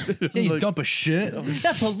 shit. I'm Yeah, you like, dump a shit.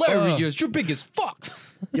 That's hilarious. You're big as fuck.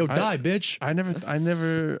 Yo, die, bitch.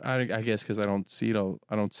 I guess because I don't see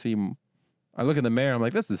I look in the mirror. I'm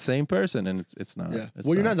like, that's the same person, and it's not. Yeah. It's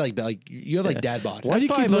Well, you're not like you have like dad bod. Why do you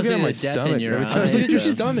keep probably looking at my mostly the death in stomach your every time? eyes. Look at your It's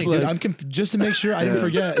stomach, like- dude. I'm just to make sure I didn't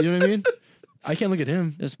forget. You know what I mean? I can't look at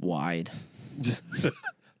him. Just wide. Just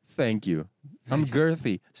thank you. I'm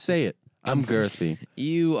girthy. Say it. I'm girthy.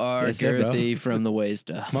 You are Yes, sir, bro. girthy from the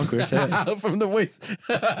waist up. Come on, Chris. Say it. From the waist.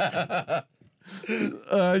 I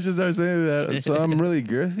should start saying that. So I'm really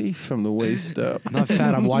girthy from the waist up. I'm not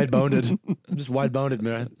fat. I'm wide boned. I'm just wide boned,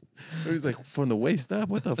 man. He's like, from the waist up?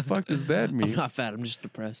 What the fuck does that I'm mean? not fat. I'm just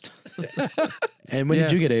depressed. And when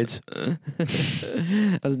did Yeah. you get AIDS?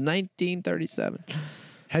 That was 1937.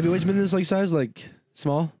 Have you always been this like size, like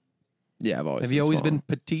small? Yeah, I've always. Have you always small. been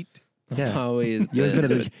petite? I've Yeah. always. You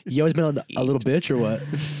always been a little bitch or what?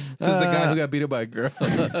 This is the guy who got beat up by a girl.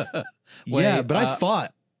 Yeah, but I uh,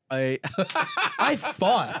 fought. I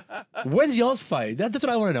fought. When's y'all's fight? That's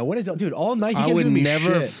what I want to know. When did dude all night? You I can't would do me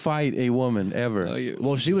never shit. fight a woman ever. Oh, you.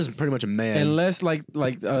 Well, she was pretty much a man. Unless like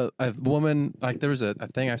a woman, like there was a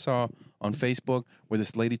thing I saw on Facebook where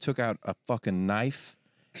this lady took out a fucking knife,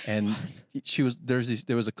 and there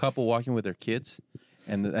was a couple walking with their kids,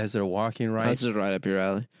 and as they're walking, right, That's just right up your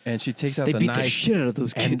alley. and she takes out They the beat knife. the shit out of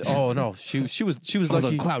those And kids. oh no, she was was on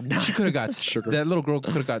lucky. cloud nine. She could have got that little girl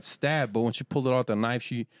could have got stabbed, but when she pulled it out the knife,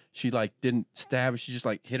 she like didn't stab her. She just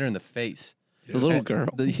like hit her in the face. The little And girl.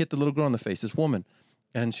 They hit the little girl in the face. This woman,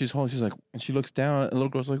 and she's like, and she looks down. And the little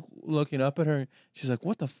girl's like looking up at her. She's like,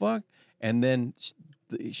 "What the fuck?" And then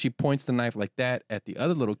she points the knife like that at the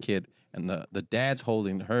other little kid, and the dad's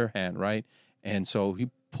holding her hand, right? And so he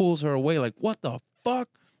pulls her away, like, "What the fuck?"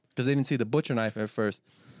 Because they didn't see the butcher knife at first.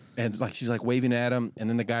 And like she's like waving at him, and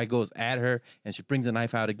then the guy goes at her, and she brings the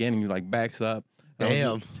knife out again, and he like backs up. And I was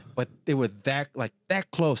Damn. but they were that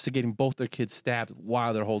close to getting both their kids stabbed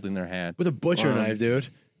while they're holding their hand. with a butcher knife, dude.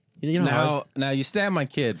 You know how Now you stab my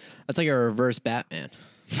kid. That's like a reverse Batman.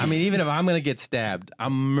 I mean, even if I'm gonna get stabbed,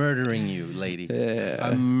 I'm murdering you, lady. Yeah.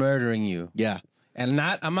 I'm murdering you, yeah. and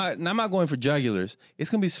I'm not going for jugulars.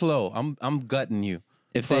 It's gonna be slow. I'm gutting you.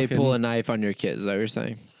 If they Fucking- pull a knife on your kids, is that what you're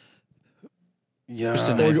saying? Yeah. Just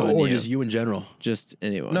a knife on Or you. just you in general. Just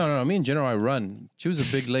anyone. No. Me in general, I run. She was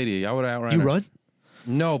a big lady. I would outrun You her. run?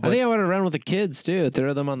 No, I but think I would have run with the kids too.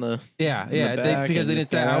 Throw them on the. yeah. back Because they and didn't just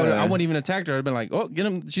stab. go, I wouldn't even attack her. I'd been like, oh, get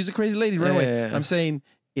him. She's a crazy lady. Run Yeah, away. yeah, yeah. I'm saying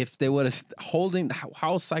if they would have holding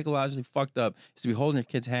how psychologically fucked up is to be holding your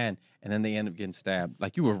kid's hand and then they end up getting stabbed.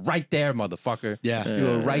 Like you were right there, motherfucker. Yeah. You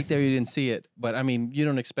were right there. You didn't see it. But I mean, you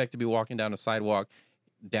don't expect to be walking down a sidewalk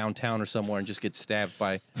downtown or somewhere and just get stabbed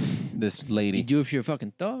by this You lady. do if you're a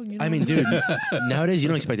fucking dog. You know? I mean, dude, nowadays you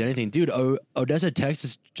don't expect anything. Dude, Odessa,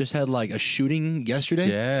 Texas just had like a shooting yesterday.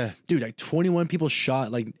 Yeah. Dude, like 21 people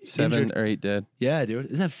shot, like 7 injured. or 8 dead. Yeah, dude.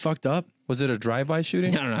 Isn't that fucked up? Was it a drive-by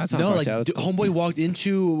shooting? I don't know. That's not No, fucked like up. That's cool. homeboy walked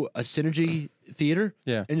into a Synergy theater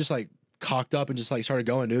Yeah. and just like cocked up and just like started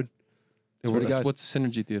going, dude. Swear to God. What's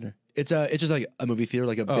Synergy Theater? It's just like a movie theater,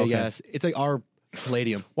 like a Oh, big okay. ass. It's like our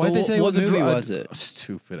Palladium. Why did they say it what was a movie drive? was it?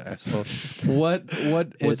 Stupid asshole. What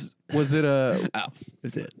was it a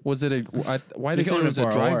That's it. was it a why they They say it called was it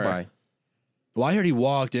a for a horror. drive-by? Well, I heard he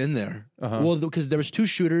walked in there. Uh-huh. Well, because there was 2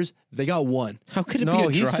 shooters. They got one. How could it be No,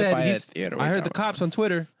 a he said drive-by he's. at theater? I heard the cops on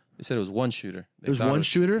Twitter. They said it was one shooter. They was thought one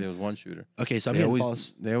shooter? There was one shooter. Okay, so I'm They getting always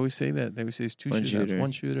false. they always say that. They always say it's two One shooters. shooter.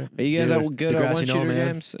 One shooter. Are you guys Dude, out good the at grassy knoll, one-shooter man.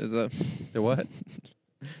 games? Is the what?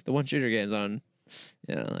 one-shooter games on,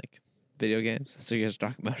 like video games? That's what you guys are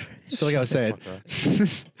talking about. So like I was saying. Fuck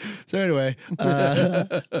off. So anyway,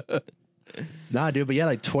 nah, dude. But yeah,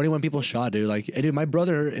 like 21 people shot, dude. Like, and dude, my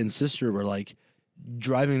brother and sister were like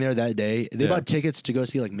driving there that day. They Yeah. bought tickets to go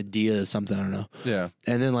see like Medea or something. I don't know. Yeah.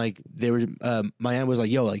 And then like they were, my aunt was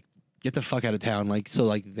like, "Yo, like get the fuck out of town." Like so,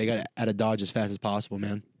 like they got out of Dodge as fast as possible,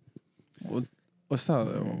 man. What's not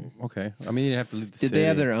okay? I mean, you didn't have to leave the Did city. they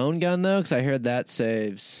have their own gun though? Because I heard that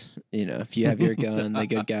saves. You know, if you have your gun, the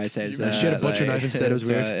good guy saves that. She had a butcher knife instead, it was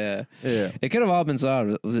that's weird. right, Yeah. It could have all been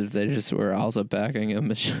solved if they just were also packing a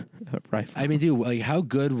rifle. I mean, dude, like how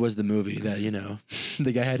good was the movie that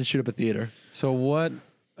the guy had to shoot up a theater? So what?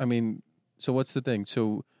 I mean, so what's the thing?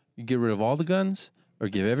 So you get rid of all the guns, or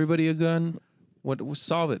give everybody a gun? What?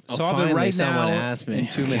 Solve it. Oh, Solve it finally right someone now. asked me in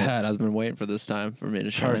 2 minutes. God, I've been waiting for this time for me to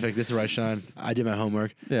shine. Perfect. This is right, Sean. I did my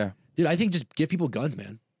homework, Yeah. dude. I think just give people guns,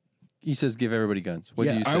 man. He says give everybody guns. What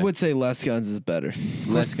Yeah, do you say? I would say less guns is better.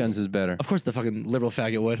 Less guns is better. Of course, the fucking liberal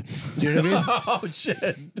faggot would. Do you know what I mean? Oh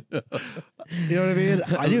shit. You know what I mean?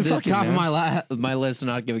 I do the fucking top man. of my list to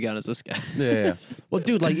not give a gun is this guy. Yeah. Well,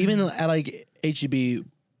 dude, like even at like HEB,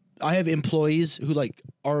 I have employees who like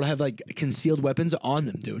have like concealed weapons on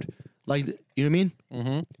them, dude. Like, you know what I mean?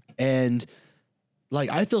 Mm-hmm. And Like,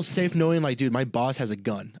 I feel safe knowing, like, dude, my boss has a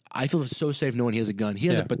gun. I feel so safe knowing he has a gun. He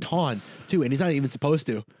has Yeah. a baton, too, and he's not even supposed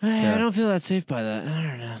to. I don't feel that safe by that. I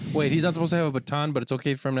don't know. Wait, he's not supposed to have a baton, but it's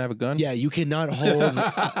okay for him to have a gun? Yeah, you cannot hold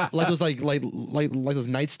like those like those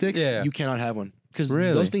nightsticks. Yeah. You cannot have one because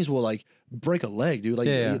Really? those things will like break a leg, dude. Like,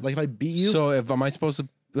 Yeah. like if I beat you, So am I supposed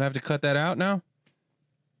to have to cut that out now?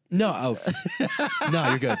 no, no,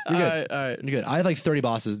 you're good. You're good. All right. You're good. I have like 30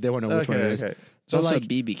 bosses. They won't know which one it is. It's So also like, a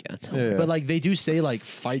BB gun. Yeah. but like they do say like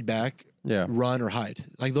fight back, yeah. run or hide.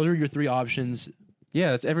 Like those are your 3 options.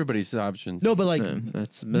 Yeah, that's everybody's option. No, but like Yeah,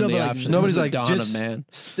 that's No, the but, like, options. Nobody's It's the like, dawn just, of man.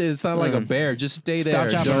 it's not like a bear. Just stay Stop,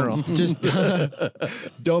 there. chop, and Don't- roll. just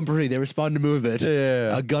don't breathe. They respond to movement.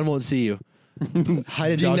 Yeah. A gun won't see you.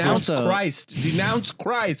 Hide in dog Denounce food. Also- Christ. Denounce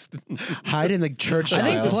Christ. Hide in the church. I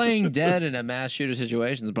think aisle. playing dead in a mass shooter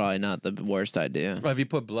situation is probably not the worst idea. Well, if you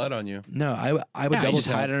put blood on you. No, I would Yeah, you double just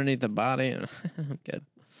tap. hide underneath the body. And I'm good.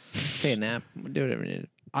 Take a nap. Do whatever you need.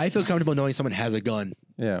 I feel comfortable knowing someone has a gun.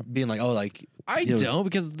 Yeah. Being like, oh, like I You know- don't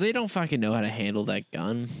because they don't fucking know how to handle that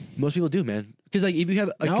gun. most people do, man. Because like if you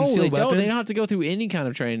have a No, concealed they don't. weapon, They don't have to go through any kind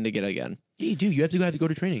of training to get a gun. yeah, you do. You have to go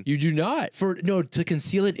to training. You do not. To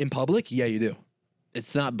conceal it in public. Yeah, you do.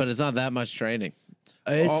 It's not, but it's not that much training.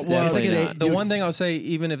 It's, Oh, well, it's like definitely an not. The one thing I'll say,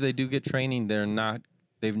 even if they do get training,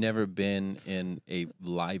 they've never been in a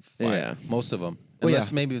live fight. Yeah. Most of them. Well,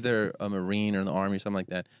 Unless yeah. maybe if they're a Marine or in the Army or something like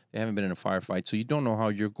that. They haven't been in a firefight. So you don't know how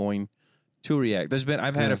you're going to react. I've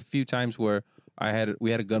had Yeah. a few times where I had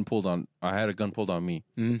a gun pulled on me.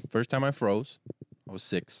 Mhm. First time I froze, I was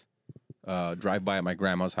 6. Drive by at my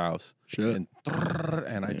grandma's house. Shit.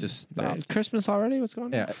 And I just stopped. Christmas already? What's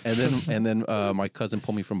going on? Yeah, and then my cousin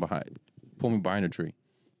pulled me behind a tree.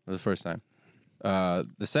 That was the first time.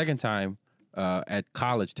 The second time at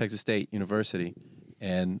college, Texas State University,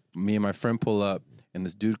 and me and my friend pull up, and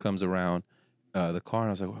this dude comes around the car, and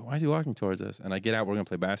I was like, "Why is he walking towards us?" And I get out, we're gonna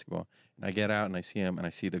play basketball, and I get out and I see him, and I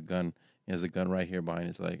see the gun. He has the gun right here behind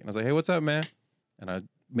his leg, and I was like, "Hey, what's up, man?" And I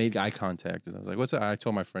made eye contact, and I was like, "What's up?" I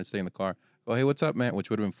told my friend stay in the car. Oh, hey, what's up, man? Which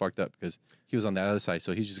would have been fucked up because he was on the other side,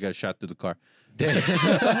 so he just got shot through the car.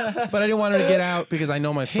 But I didn't want him to get out because I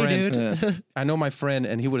know my friend. Yeah. I know my friend,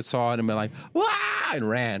 and he would have saw it and been like, "Wah!" and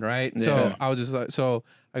ran, right? So Yeah. I was just like, so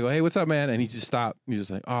I go, "Hey, what's up, man?" And he just stopped. He's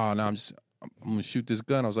just like, "Oh, no, I'm gonna shoot this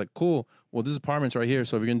gun." I was like, "Cool. Well, this apartment's right here,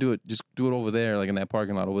 so if you're gonna do it, just do it over there, like in that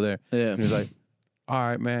parking lot over there." Yeah. And he was like, "All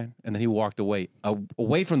right, man." And then he walked away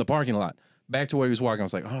from the parking lot, back to where he was walking. I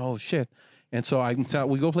was like, "Oh shit." And so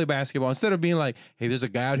we go play basketball. Instead of being like, "Hey, there's a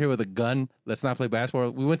guy out here with a gun. Let's not play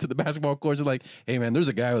basketball." We went to the basketball courts and like, "Hey, man, there's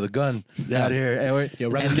a guy with a gun out here." And, Yo,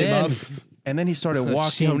 wrap and the game then, up. and then he started See how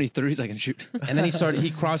walking. many threes I can shoot. And then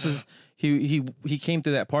he crosses. He came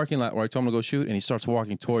to that parking lot where I told him to go shoot, and he starts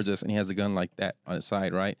walking towards us, and he has the gun like that on his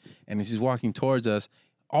side, right? And as he's walking towards us,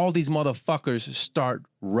 all these motherfuckers start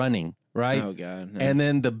running, right? Oh god. No. And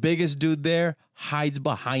then the biggest dude there hides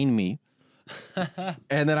behind me.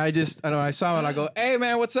 And then I saw him and I go, "Hey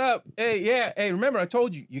man, what's up? Hey, yeah, hey, remember I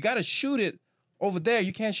told you got to shoot it over there.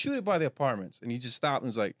 You can't shoot it by the apartments." And he just stopped and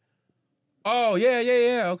was like, "Oh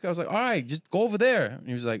yeah. Okay." I was like, "All right, just go over there." And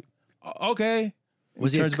he was like, "Okay." And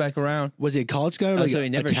Was he he a turns back around. Was he a college guy or Oh, like so he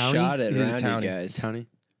never a townie? shot it He's a around townie. you guys. Townie?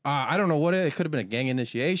 I don't know what it could have been, a gang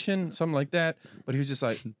initiation, something like that. But he was just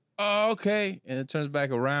like, "Oh, okay." And it turns back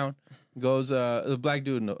around, goes a black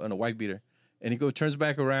dude in a white beater, and he turns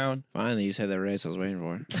back around. Finally, you said that race I was waiting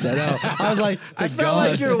for. I know. I was like, I felt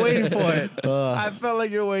like you were waiting for it. Uh. I felt like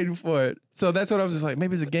you were waiting for it. So that's what I was just like,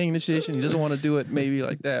 maybe it's a gang initiation. He doesn't want to do it, maybe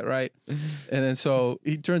like that, right? And then so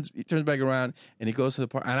he turns back around and he goes to the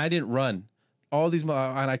park. And I didn't run.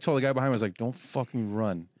 And I told the guy behind me, I was like, "Don't fucking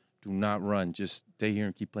run. Do not run. Just stay here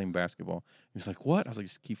and keep playing basketball." He was like, "What?" I was like,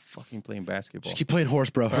 "Just keep fucking playing basketball." just keep playing horse,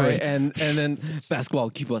 bro. All Hurry. right, and then Basketball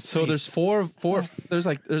keep us. so there's four. There's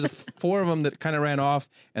a 4 of them that kind of ran off,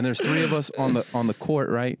 and there's 3 of us on the court,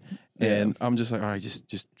 right? And I'm just like, all right, just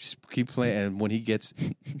keep playing. And when he gets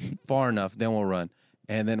far enough, then we'll run.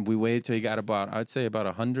 And then we waited till he got I'd say about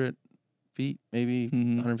 100 feet, maybe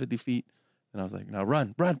 150 feet. And I was like, "Now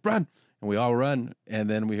run. And we all run, and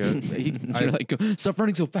then we hear. You're like, stop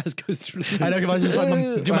running so fast, because I know if I was just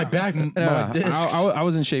like, do my back, my discs. I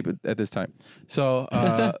was in shape at this time, so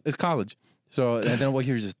it's college. So and then what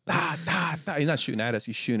he was just da. He's not shooting at us;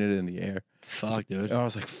 he's shooting it in the air. Fuck, dude. And I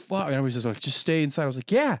was like, "Fuck!" And I was just like, "Just stay inside." I was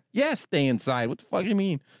like, "Yeah, stay inside." What the fuck do you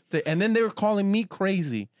mean? And then they were calling me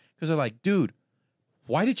crazy because they're like, "Dude,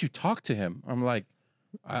 why did you talk to him?" I'm like,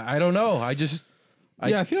 "I don't know. I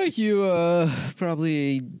yeah, I feel like you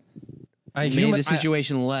probably I made the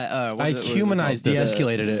situation humanized this.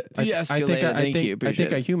 De-escalated it. I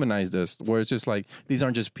think I humanized this, where it's just like these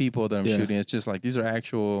aren't just people that I'm shooting. It's just like these are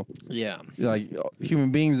actual like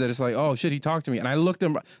human beings that it's like, oh shit, he talked to me, and I looked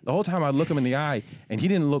him the whole time. I look him in the eye, and he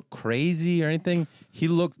didn't look crazy or anything. He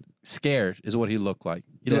looked scared, is what he looked like.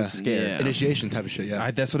 He looked scared. Yeah. Initiation type of shit.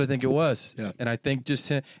 Yeah, That's what I think it was. Yeah. And I think just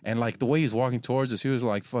and like the way he's walking towards us, he was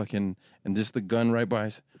like fucking, and just the gun right by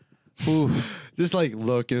us. Ooh. just like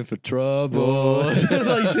looking for trouble. Just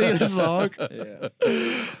like taking a song. Yeah.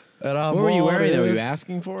 And I'm What were you wearing? wanted. Were you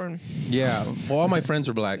asking for? Yeah. Well, all my friends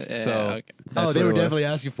were black, so. okay. that's They what were it was. definitely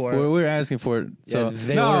asking for it. We were asking for it. So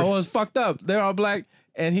they no, were- it was fucked up. They're all black,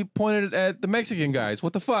 and he pointed at the Mexican guys.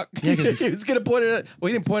 What the fuck? Yeah, 'cause- he was gonna point it at. Well,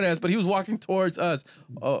 he didn't point at us, but he was walking towards us.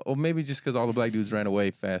 Or maybe just because all the black dudes ran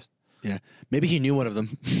away fast. Yeah, maybe he knew one of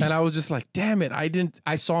them. And I was just like, damn it,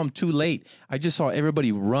 I saw him too late. I just saw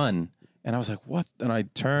everybody run, and I was like, what? And I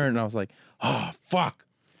turned, and I was like, oh fuck.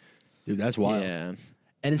 Dude, that's wild. Yeah.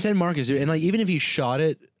 And in San Marcos, dude, and like even if you shot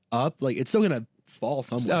it up, like it's still gonna fall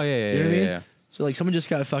somewhere. Oh yeah, You know what I mean? yeah. So like someone just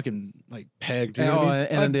got fucking like pegged. You And, know what I mean?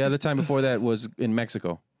 and then the other time before that was in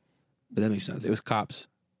Mexico. But that makes sense. It was cops.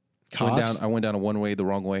 Cops? I went down a one way the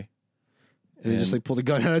wrong way. And they just like pulled a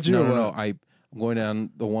gun out at you. No, or no, no. what? I'm going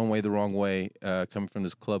down the one way the wrong way, coming from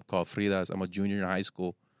this club called Frida's. I'm a junior in high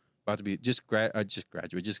school, about to be just graduate,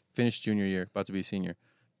 just finished junior year, about to be a senior.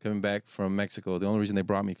 Coming back from Mexico. The only reason they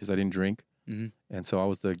brought me because I didn't drink, and so I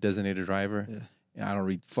was the designated driver. Yeah. And I don't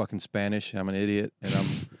read fucking Spanish. I'm an idiot, and I'm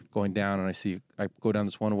going down, and I go down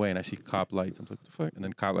this one way, and I see cop lights. I'm like, what the fuck? And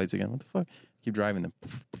then cop lights again. What the fuck? Keep driving. Then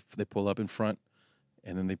they pull up in front.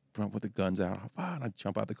 And then they run with the guns out. And I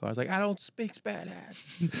jump out the car. I was like, I don't speak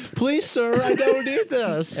Spanish. Please, sir, I don't need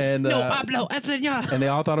this. And hablo español. and they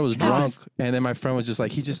all thought I was drunk. And then my friend was just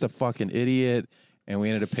like, he's just a fucking idiot. And we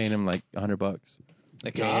ended up paying him like $100.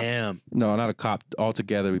 Damn. No, not a cop.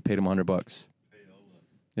 Altogether, we paid him $100.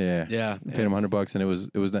 Yeah. Yeah. We paid him $100, and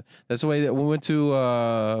it was done. That's the way that we went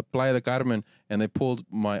to Playa del Carmen, and they pulled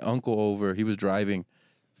my uncle over. He was driving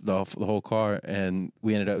the whole car, and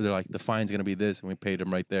we ended up. They're like, the fine's gonna be this, and we paid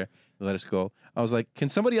him right there. They let us go. I was like, can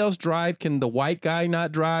somebody else drive? Can the white guy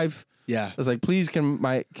not drive? Yeah. I was like, please, can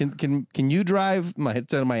you drive? My head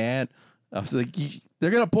to my aunt. I was like, they're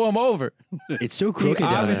gonna pull him over. It's so He crooked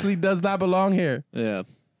down obviously does not belong here. Yeah. there.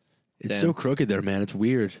 It's Damn. so crooked there, man. It's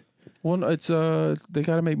weird. Well, it's they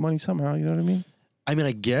gotta make money somehow. You know what I mean? I mean,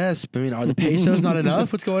 I guess. But I mean, are the pesos not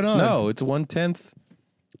enough? What's going on? No, it's 1/10.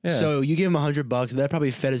 Yeah. So you give him $100. That probably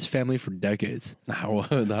fed his family for decades. I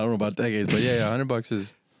don't know about decades, but yeah, $100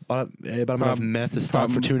 is About enough meth to stop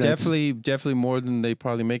for 2 nights. definitely more than they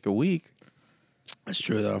probably make a week. That's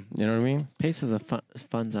true, though. You know what I mean? Peso's a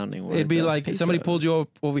fun sounding word. It'd be though. like Peso. somebody pulled you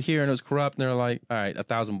over here and it was corrupt, and they're like, "All right,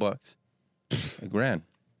 $1,000, $1,000."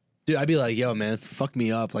 Dude, I'd be like, yo, man, fuck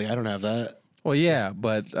me up. Like, I don't have that. Well, yeah,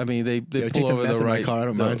 but I mean, they Yo, take pull the over meth the in my right car, I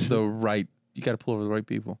don't the, mind. the right. You got to pull over the right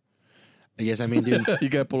people. I guess, I mean, dude. You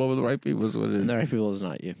got to pull over the right people. Is what it is. And the right people is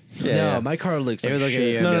not you. Yeah, no, yeah. my car looks They like would look at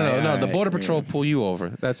shit. you. No, I'd be no, like, no, all no. The right, border yeah. patrol pull you over.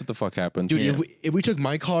 That's what the fuck happens. Dude, Yeah. if we took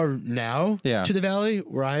my car now Yeah. to the valley,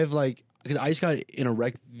 where I have like, because I just got in a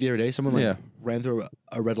wreck the other day. Someone like Yeah. ran through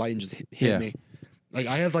a red light and just hit Yeah. me. Like,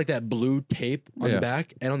 I have like that blue tape on Yeah. the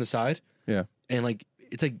back and on the side. Yeah. And like,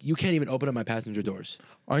 it's like you can't even open up my passenger doors.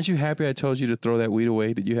 Aren't you happy I told you to throw that weed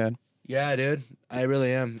away that you had? Yeah, dude. I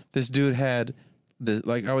really am. This dude had this,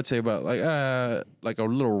 like, I would say about like a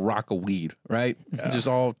little rock of weed, right? Just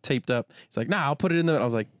all taped up. He's like, nah, I'll put it in there. I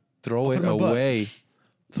was like, throw put it it in my butt. away.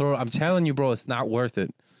 I'm telling you, bro, it's not worth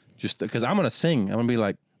it. Just because I'm gonna sing. I'm gonna be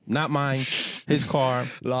like, not mine, his car,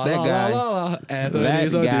 La, that la, guy, la, la, la. that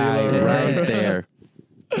Anthony's a guy dealer. right there.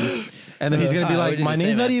 And then he's gonna be I like, would just my say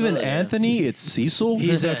name's that, not even yeah. Anthony, it's Cecil.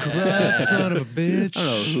 He's a corrupt son of a bitch. I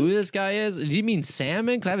don't know who this guy is. Do you mean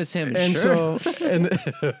salmon? Because I have a salmon And shirt.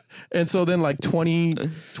 so and so then like 20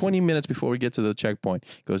 minutes before we get to the checkpoint,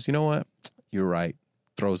 he goes, you know what? You're right.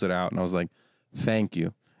 Throws it out. And I was like, thank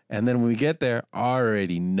you. And then when we get there, I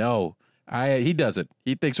already know. He does it.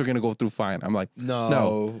 He thinks we're gonna go through fine. I'm like,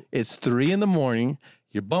 no. It's 3 a.m.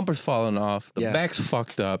 Your bumper's falling off. The Yeah. back's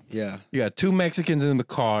fucked up. Yeah. You got 2 Mexicans in the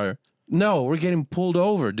car. No, we're getting pulled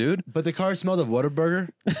over, dude. But the car smelled of Whataburger,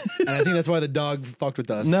 and I think that's why the dog fucked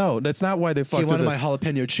with us. No, that's not why they he fucked with wanted my us.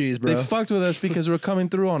 jalapeno cheese, bro. They fucked with us because we're coming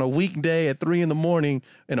through on a weekday at 3 a.m.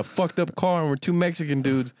 in a fucked up car, and we're 2 Mexican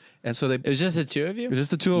dudes. And so It was just the two of you? it was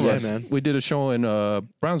just the two of Yeah, us. man. We did a show in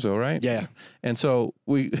Brownsville, right? Yeah. And so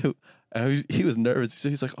he was nervous. So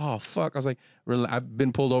he's like, "Oh fuck!" I was like, I've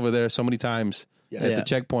been pulled over there so many times. Yeah. at Yeah. the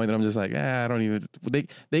checkpoint that I'm just like, I don't even.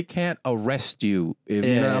 They can't arrest you if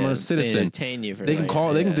you know, I'm a citizen. Detain you for They can like,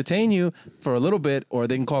 call. They can yeah. detain you for a little bit, or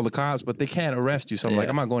they can call the cops, but they can't arrest you. So I'm like, Yeah.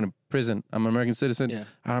 I'm not going to prison. I'm an American citizen. Yeah.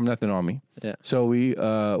 I have nothing on me. Yeah. So we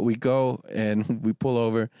go and we pull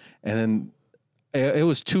over, and then it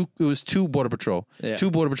was two border patrol. Yeah.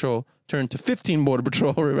 2 border patrol turned to 15 border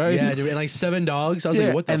patrol. Right? Yeah, dude, and like 7 dogs. I was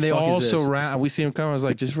like, what the and fuck they all is this? surround. We see them coming. I was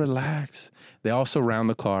like, just relax. They all surround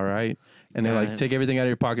the car, right? And they like God. take everything out of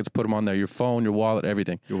your pockets, put them on there, your phone, your wallet,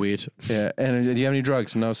 everything. Your weed. Yeah. And do you have any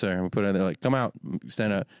drugs? No, sir. And we put it in there, like, come out,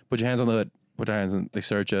 stand up, put your hands on the hood, put your hands on. They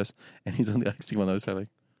search us, and he's on the like, Steve on the other side, like.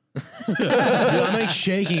 Dude, I'm like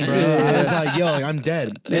shaking, bro. I was like, yo, like, I'm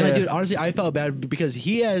dead. And like, Yeah. dude, honestly, I felt bad because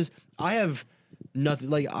I have nothing,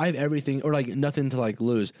 like, I have everything or like nothing to like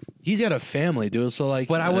lose. He's got a family, dude. So like,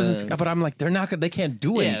 But I wasn't. But I'm like, they're not. They can't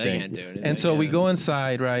do Yeah, anything. they can't do anything, And so we yeah. go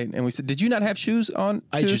inside, right? And we said, did you not have shoes on?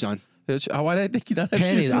 I had too? shoes on. Why did I think you not have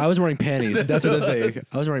Panties. shoes? I was wearing panties. That's what what the it thing.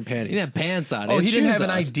 I was wearing panties. He didn't have pants on. Oh, he didn't shoes have an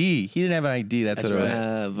on. ID. He didn't have an ID. That's what it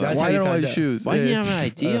was. That's Why how you don't I found have out. shoes? Why do you Yeah. have an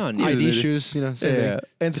ID on you? ID shoes, you know, same Yeah. thing.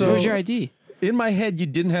 And so Where's your ID? in my head, you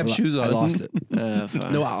didn't have shoes on. I lost it.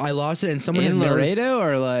 Fuck. No, I lost it, and someone in had mailed it, Laredo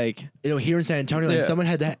or like? here in San Antonio, and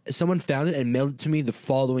Yeah. someone found it and mailed it to me the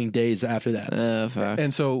following days after that. Fuck.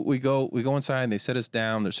 And so we go inside and they set us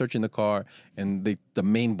down. They're searching the car, and the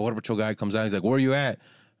main border patrol guy comes out. He's like, "Where are you at?"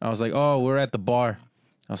 I was like, "Oh, we're at the bar."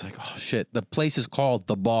 I was like, "Oh shit!" The place is called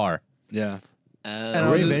the Bar. Yeah, And I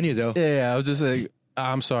great was just- venue though. Yeah, I was just like,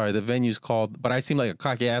 "I'm sorry, the venue's called," but I seemed like a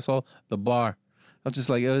cocky asshole. The Bar. I was just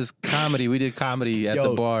like, it was comedy. We did comedy at the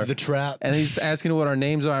bar. the trap, And he's asking what our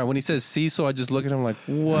names are. And when he says Cecil, I just look at him like,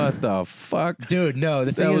 what the fuck? dude. No,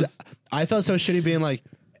 the thing That is, was- I felt so shitty being like,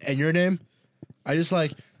 "And your name?" I just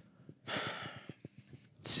like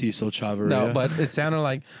Cecil Chavarria. No, but it sounded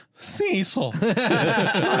like Cecil.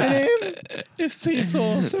 My name is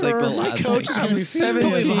Cecil. It's like the My last coach is thing. going to be Just put me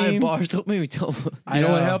 17. behind bars. Don't make me tell. You know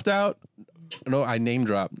what know. helped out? No, I name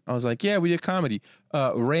dropped. I was like, yeah, we did comedy.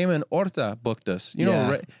 Raymond Orta booked us. You know,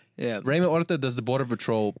 Yeah. Yeah. Raymond Orta does the Border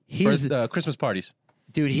Patrol He's- Christmas parties.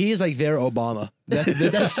 dude, he is like their Obama. That's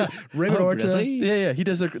Raymond Oh, Orta. really? Yeah. He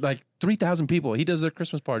does their, like 3,000 people. He does their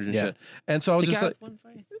Christmas parties and Yeah. shit. And so I was The just guy like, with one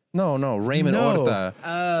fight? no, Raymond No. Orta.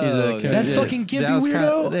 Oh, He's a okay. That fucking gimpy Dallas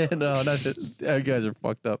weirdo? No, not you guys are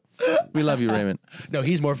fucked up. We love you, Raymond. No,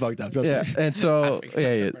 he's more fucked up. Trust Yeah, me. and so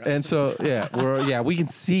we can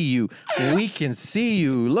see you. We can see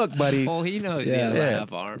you. Look, buddy. Well, he knows he Yeah. has Yeah. a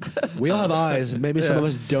half arm. We all have eyes. Maybe some of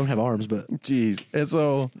us don't have arms, but Jeez. And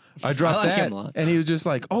so I dropped I like that, him a lot. and he was just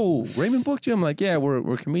like, "Oh, Raymond booked you." I'm like, "Yeah,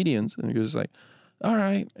 we're comedians." And he was like, "All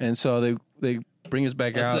right." And so they bring us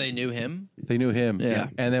back So out. they knew him. They knew him. Yeah.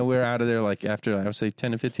 And then we're out of there like after I would say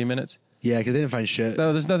 10 to 15 minutes. yeah, because they didn't find shit.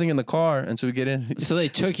 No, there's nothing in the car, and so we get in. So they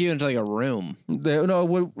took you into like a room.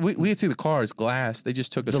 We could see the car is glass. They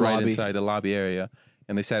just took us The right lobby. inside the lobby area,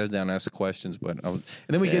 and they sat us down and asked questions. And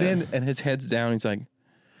then we get Yeah. in, and his head's down. He's like,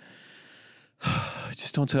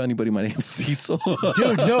 "Just don't tell anybody my name's Cecil."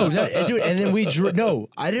 Dude, no, dude. And then no,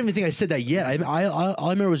 I didn't even think I said that yet. All I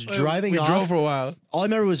remember was driving we off. drove for a while. All I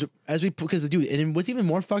remember was because the dude, and what's even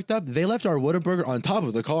more fucked up, they left our Whataburger on top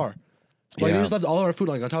of the car. Like Yeah. they just left all our food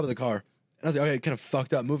like on top of the car. And I was like, okay, kind of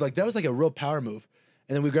fucked up move. Like that was like a real power move.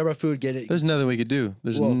 And then we grab our food, get it. There's nothing we could do.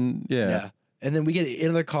 There's Well, yeah. Yeah. And then we get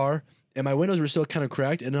into the car, and my windows were still kind of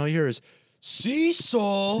cracked, and all I hear is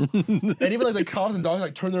Cecil. And even like the cops and dogs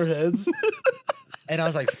like turn their heads. And I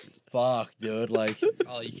was like, fuck, dude. Like,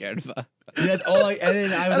 All you cared about. that's all I. And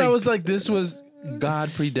then I was And like, I was like, this was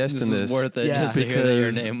God predestined This this. is worth it Yeah. just to hear that your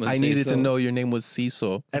because name was I needed to Cecil. know your name was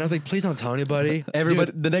Cecil. and I was like, please don't tell anybody.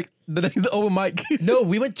 Everybody, Dude, the next open mic. no,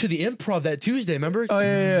 we went to the Improv that Tuesday. Remember? Oh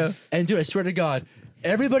yeah. And dude, I swear to God,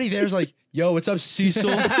 everybody there's like, yo, what's up, Cecil?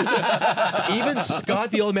 Even Scott,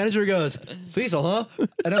 the old manager, goes, Cecil, huh?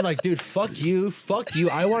 And I'm like, dude, fuck you.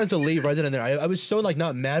 I wanted to leave right then and there. I was so like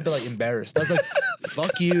not mad, but like embarrassed. I was like,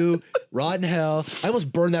 fuck you, rotten hell. I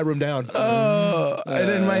almost burned that room down. And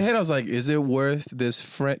in my head, I was like, is it worth this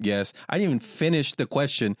friend? Yes. I didn't even finish the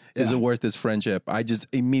question. Is Yeah. it worth this friendship? I just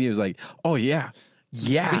immediately was like, oh yeah.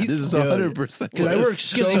 Yeah. Cecil, This is dude. 100%. Because I worked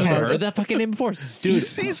so Because you hard. heard that fucking name before. Dude,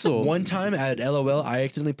 Cecil. One time at LOL, I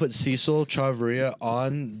accidentally put Cecil Chavarria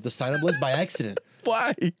on the sign-up list by accident.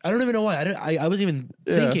 Why? I don't even know why. I wasn't even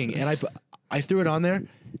thinking, and I threw it on there,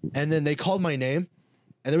 and then they called my name,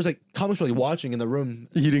 and there was like comics were like watching in the room,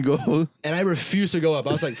 You didn't go. and I refused to go up.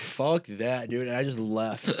 I was like, "Fuck that, dude!" And I just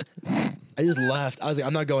left. I was like,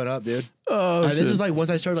 "I'm not going up, dude." Oh, And this shit. was like once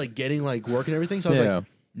I started like getting like work and everything, so I was Yeah. like,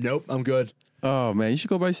 "Nope, I'm good." Oh man, you should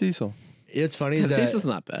go by Cecil. It's funny is that Cecil's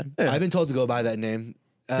not bad. Yeah. I've been told to go by that name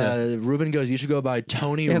Ruben goes, you should go by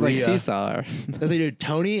Tony Yeah, it's like Rhea. seesaw. I was like, dude,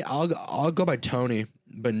 Tony, I'll go by Tony,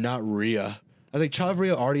 but not Rhea. I was like,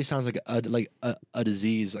 Chavarria already sounds like a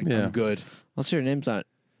disease. Like, Yeah. I'm good. What's your name's not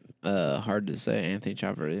hard to say, Anthony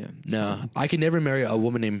Chavarria. No, I could never marry a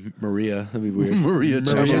woman named Maria. That'd be weird. Maria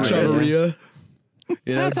Chavarria. Chavarria.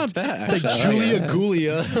 You know? That's not bad. It's like actually. Julia I like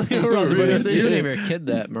Gulia. that. You name your kid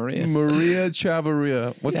that, Maria. Maria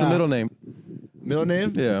Chavarria. What's the Yeah. middle name? Middle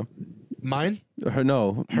name? Yeah. Mine? Her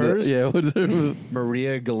no. Hers? Yeah. What's her?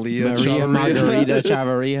 Maria Galia. Maria Chavarria. Margarita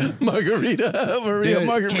Chavarria. Margarita. Maria Dude,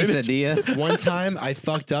 Margarita. Quesadilla. One time I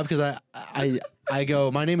fucked up because I go,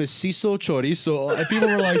 my name is Cecil Chorizo, and people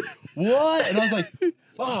were like, what? And I was like,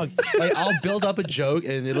 fuck. Like, I'll build up a joke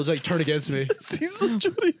and it'll just like turn against me. Cecil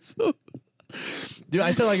Chorizo. Dude,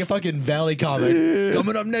 I sound like a fucking Valley comic.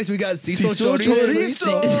 Coming up next, we got Cecil Cecil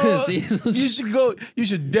Chorizo. You should go. You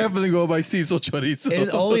should definitely go by Cecil Chorizo. And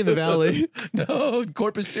only in the Valley. No,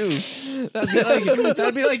 Corpus too.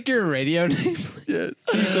 That'd be like your radio name. Yes.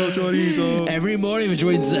 Cecil Chorizo. Every morning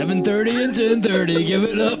between 7:30 and 10:30, give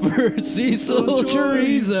it up for Cecil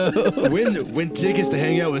Chorizo. Win tickets to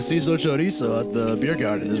hang out with Cecil Chorizo at the beer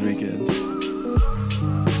garden this weekend.